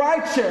of the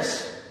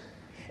righteous.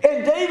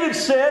 And David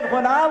said,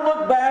 when I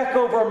look back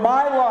over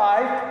my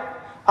life,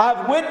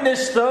 I've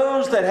witnessed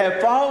those that have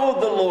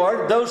followed the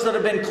Lord, those that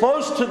have been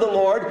close to the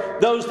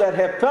Lord, those that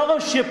have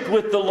fellowshiped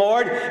with the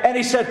Lord. And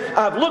he said,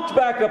 I've looked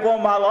back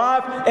upon my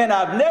life and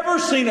I've never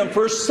seen them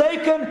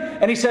forsaken.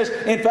 And he says,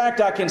 in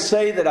fact, I can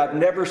say that I've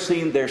never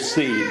seen their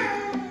seed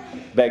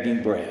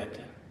begging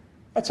bread.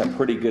 That's a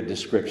pretty good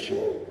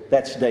description.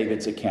 That's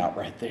David's account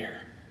right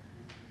there.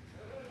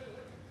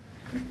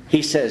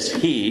 He says,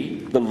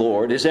 He, the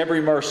Lord, is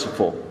ever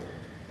merciful,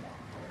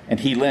 and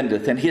He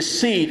lendeth, and His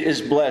seed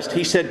is blessed.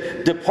 He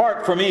said,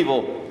 depart from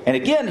evil. And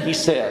again He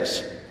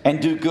says,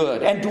 and do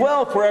good, and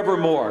dwell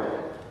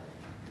forevermore.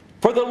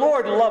 For the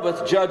Lord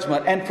loveth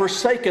judgment, and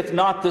forsaketh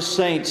not the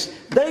saints.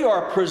 They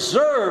are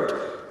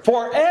preserved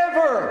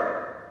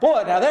forever.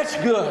 Boy, now that's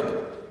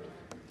good.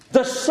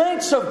 The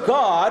saints of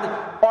God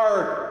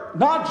are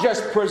not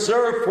just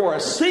preserved for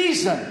a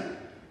season,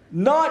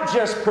 not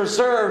just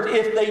preserved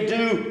if they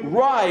do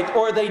right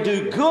or they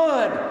do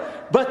good,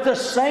 but the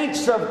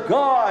saints of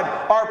God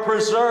are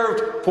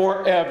preserved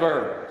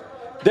forever.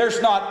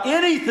 There's not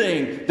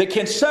anything that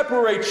can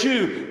separate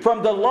you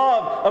from the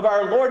love of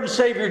our Lord and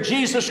Savior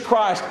Jesus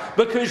Christ,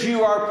 because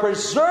you are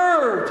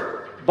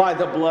preserved by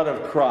the blood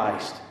of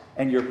Christ,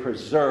 and you're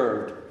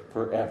preserved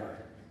forever.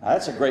 Now,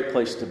 that's a great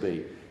place to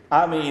be.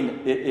 I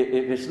mean,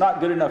 if it's not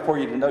good enough for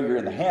you to know you're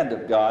in the hand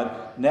of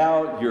God,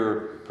 now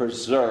you're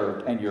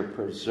preserved, and you're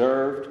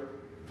preserved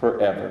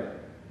forever.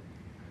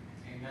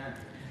 Amen.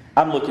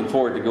 I'm looking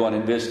forward to going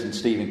and visiting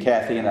Steve and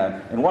Kathy,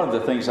 and one of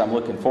the things I'm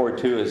looking forward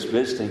to is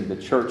visiting the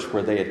church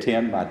where they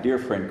attend. My dear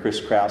friend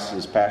Chris Krause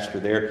is pastor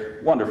there.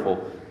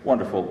 Wonderful,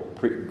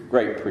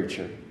 great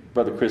preacher.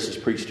 Brother Chris has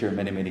preached here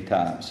many, many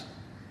times.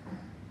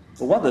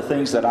 But one of the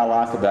things that I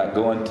like about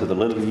going to the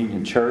Little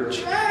Union Church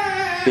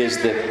is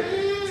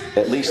that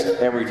at least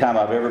every time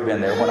I've ever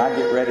been there, when I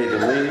get ready to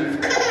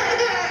leave,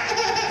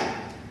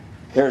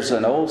 there's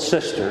an old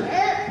sister,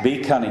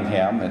 B.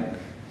 Cunningham, and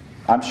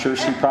I'm sure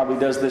she probably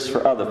does this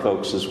for other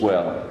folks as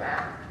well.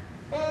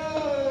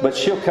 But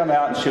she'll come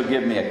out and she'll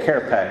give me a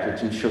care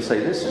package, and she'll say,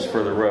 this is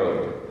for the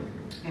road.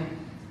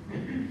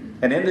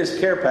 And in this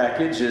care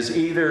package is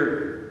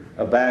either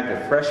a bag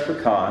of fresh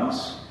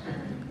pecans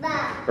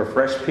or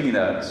fresh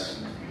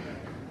peanuts.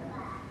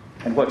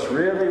 And what's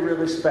really,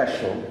 really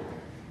special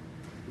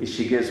is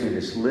she gives me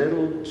this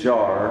little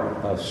jar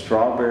of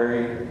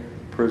strawberry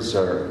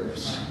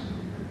preserves.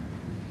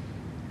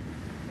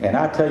 And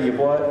I tell you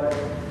what,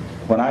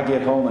 when I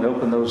get home and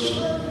open those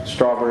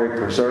strawberry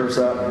preserves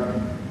up,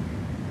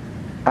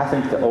 I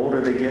think the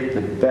older they get,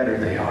 the better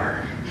they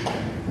are.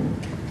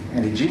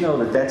 And did you know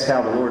that that's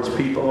how the Lord's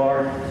people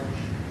are?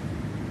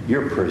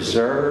 You're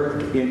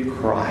preserved in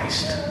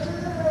Christ.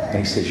 And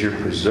He says you're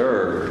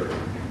preserved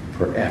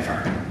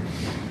forever.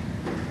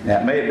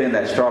 Now, it may have been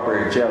that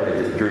strawberry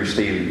jelly that drew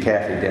Steve and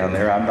Kathy down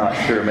there. I'm not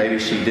sure. Maybe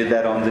she did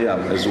that on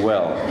them as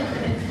well.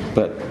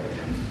 But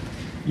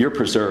you're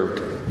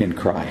preserved in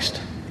Christ.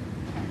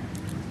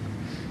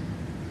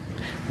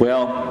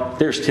 Well,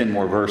 there's 10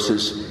 more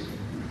verses.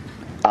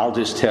 I'll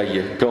just tell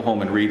you, go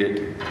home and read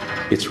it.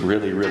 It's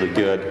really, really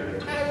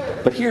good.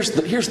 But here's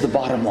the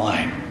bottom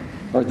line.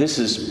 Or this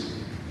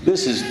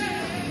is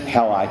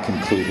how I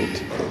conclude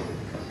it.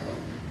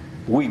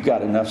 We've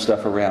got enough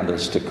stuff around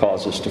us to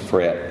cause us to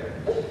fret.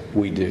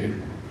 We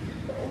do.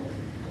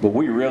 But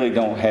we really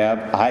don't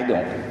have, I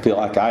don't feel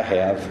like I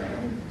have,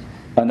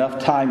 enough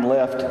time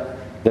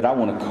left that I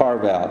want to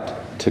carve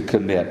out to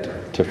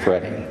commit to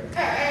fretting.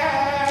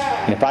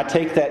 And if I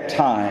take that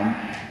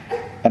time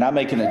and I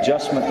make an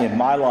adjustment in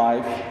my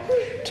life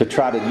to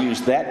try to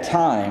use that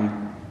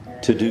time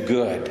to do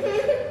good,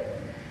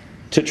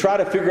 to try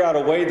to figure out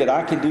a way that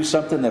I can do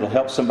something that'll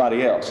help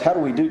somebody else. How do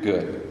we do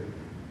good?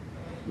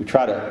 We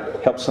try to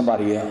help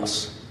somebody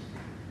else.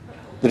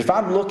 That if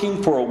I'm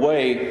looking for a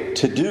way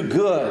to do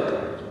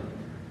good,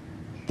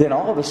 then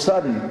all of a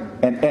sudden,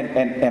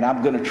 and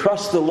I'm going to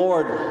trust the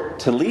Lord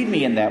to lead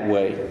me in that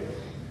way.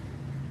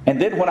 And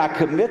then when I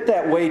commit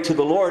that way to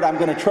the Lord, I'm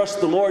going to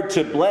trust the Lord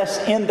to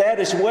bless in that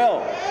as well.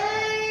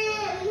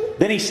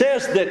 Then He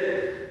says that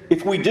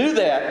if we do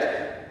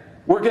that,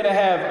 we're going to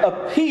have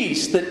a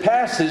peace that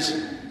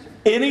passes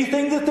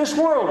anything that this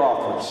world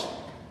offers.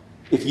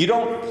 If you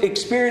don't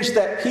experience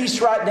that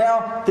peace right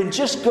now, then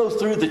just go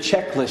through the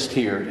checklist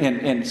here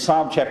in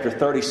Psalm chapter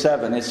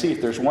 37 and see if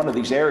there's one of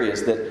these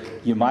areas that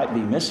you might be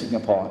missing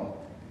upon.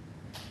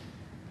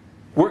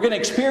 We're going to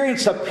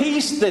experience a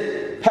peace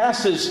that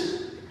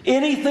passes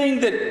anything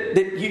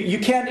that you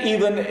can't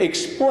even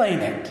explain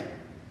it.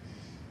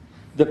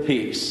 The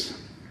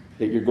peace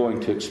that you're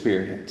going to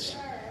experience.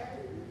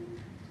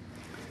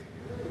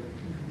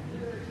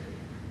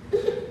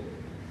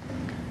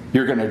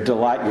 You're going to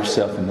delight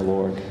yourself in the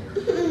Lord.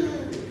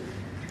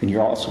 And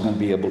you're also going to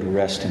be able to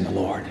rest in the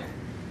Lord.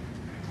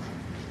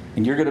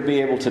 And you're going to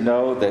be able to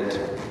know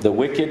that the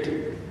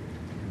wicked,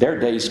 their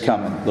day's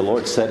coming. The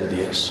Lord said it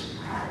is.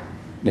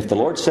 And if the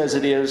Lord says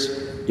it is,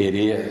 it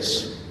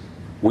is.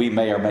 We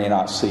may or may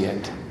not see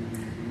it.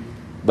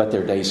 But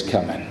their day's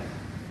coming.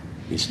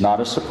 It's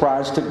not a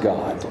surprise to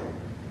God.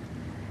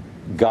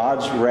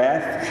 God's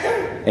wrath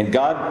and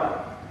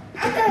God...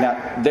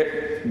 Now,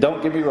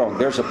 don't get me wrong.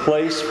 There's a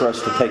place for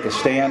us to take a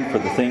stand for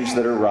the things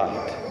that are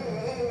right.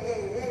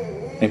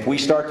 If we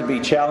start to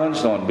be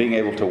challenged on being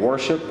able to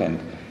worship and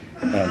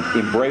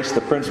embrace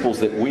the principles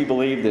that we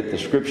believe that the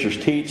Scriptures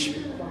teach,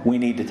 we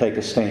need to take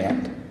a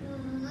stand.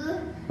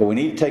 But we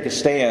need to take a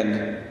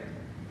stand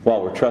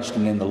while we're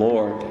trusting in the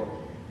Lord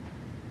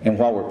and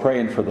while we're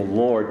praying for the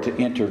Lord to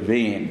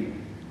intervene.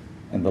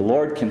 And the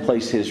Lord can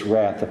place His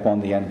wrath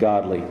upon the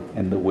ungodly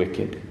and the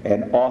wicked.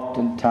 And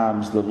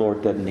oftentimes the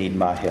Lord doesn't need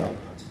my help.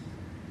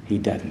 He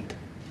doesn't.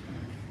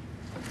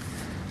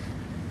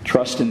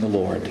 Trust in the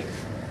Lord.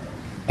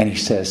 And He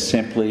says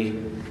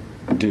simply,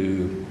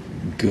 do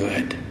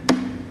good.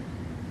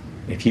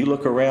 If you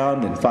look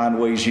around and find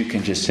ways you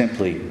can just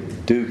simply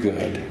do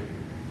good,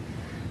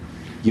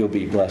 you'll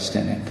be blessed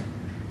in it.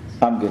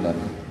 I'm going to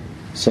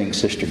sing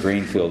Sister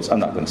Greenfield's. I'm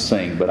not going to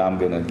sing, but I'm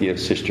going to give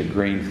Sister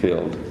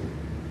Greenfield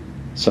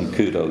some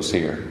kudos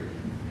here.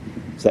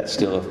 Is that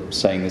still a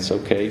saying that's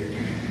okay?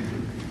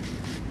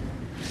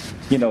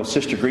 You know,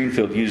 Sister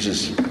Greenfield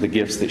uses the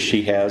gifts that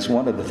she has.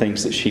 One of the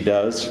things that she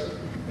does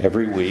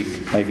every week,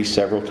 maybe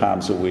several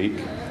times a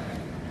week,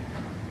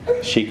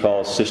 she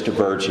calls Sister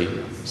Virgie,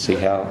 see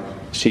how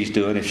she's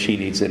doing, if she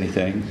needs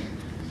anything.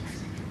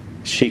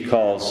 She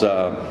calls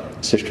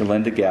Sister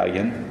Linda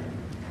Gallion.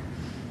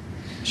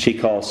 She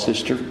calls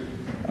Sister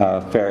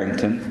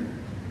Farrington,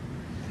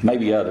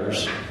 maybe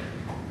others.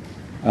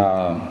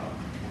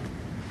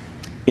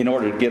 In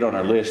order to get on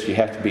our list, you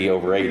have to be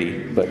over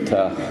 80.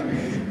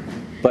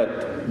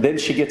 But then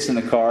she gets in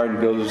the car and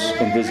goes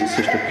and visits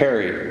Sister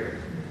Perry,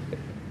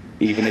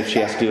 even if she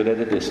has to do it at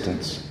a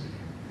distance.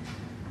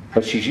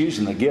 But she's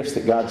using the gifts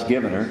that God's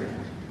given her.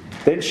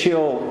 Then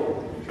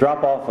she'll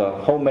drop off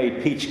a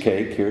homemade peach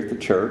cake here at the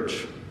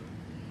church,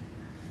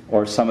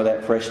 or some of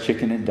that fresh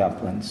chicken and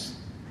dumplings.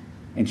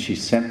 And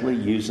she's simply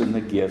using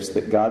the gifts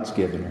that God's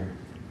given her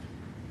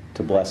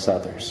to bless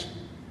others.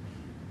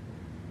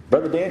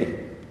 Brother Danny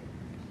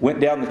went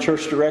down the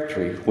church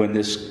directory when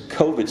this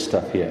COVID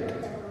stuff hit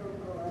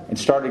and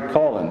started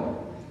calling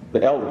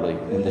the elderly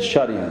and the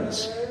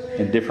shut-ins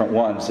and different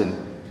ones and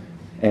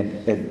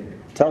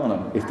telling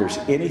them, if there's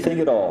anything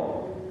at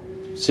all.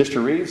 Sister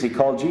Reeves, he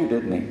called you,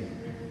 didn't he?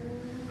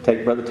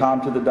 Take Brother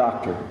Tom to the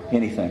doctor.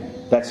 Anything.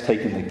 That's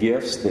taking the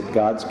gifts that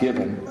God's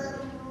given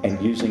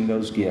and using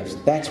those gifts.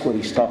 That's what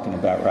he's talking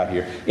about right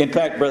here. In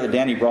fact, Brother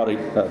Danny brought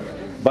a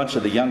bunch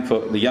of the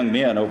young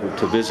men over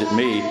to visit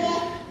me.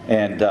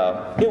 And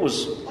it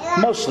was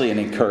mostly an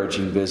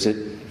encouraging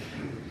visit.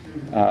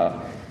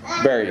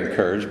 Very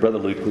encouraged. Brother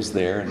Luke was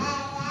there and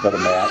Brother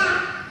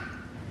Matt.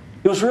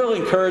 It was really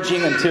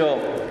encouraging until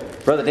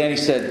Brother Danny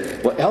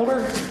said, well,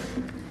 Elder,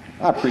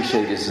 I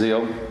appreciate his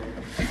zeal.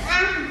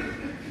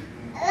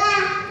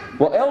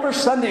 Well, Elder,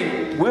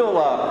 Sunday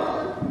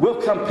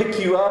we'll come pick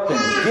you up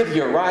and give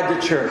you a ride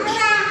to church.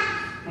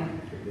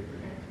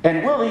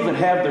 And we'll even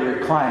have the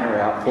recliner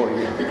out for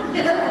you.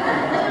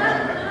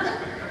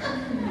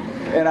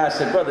 And I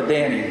said, Brother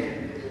Danny,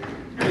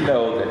 you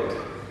know that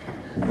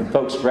when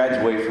folks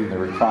graduate from the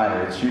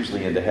recliner, it's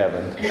usually into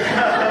heaven.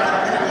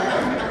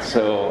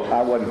 So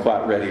I wasn't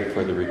quite ready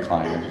for the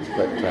recliner.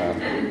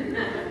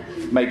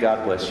 But may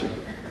God bless you.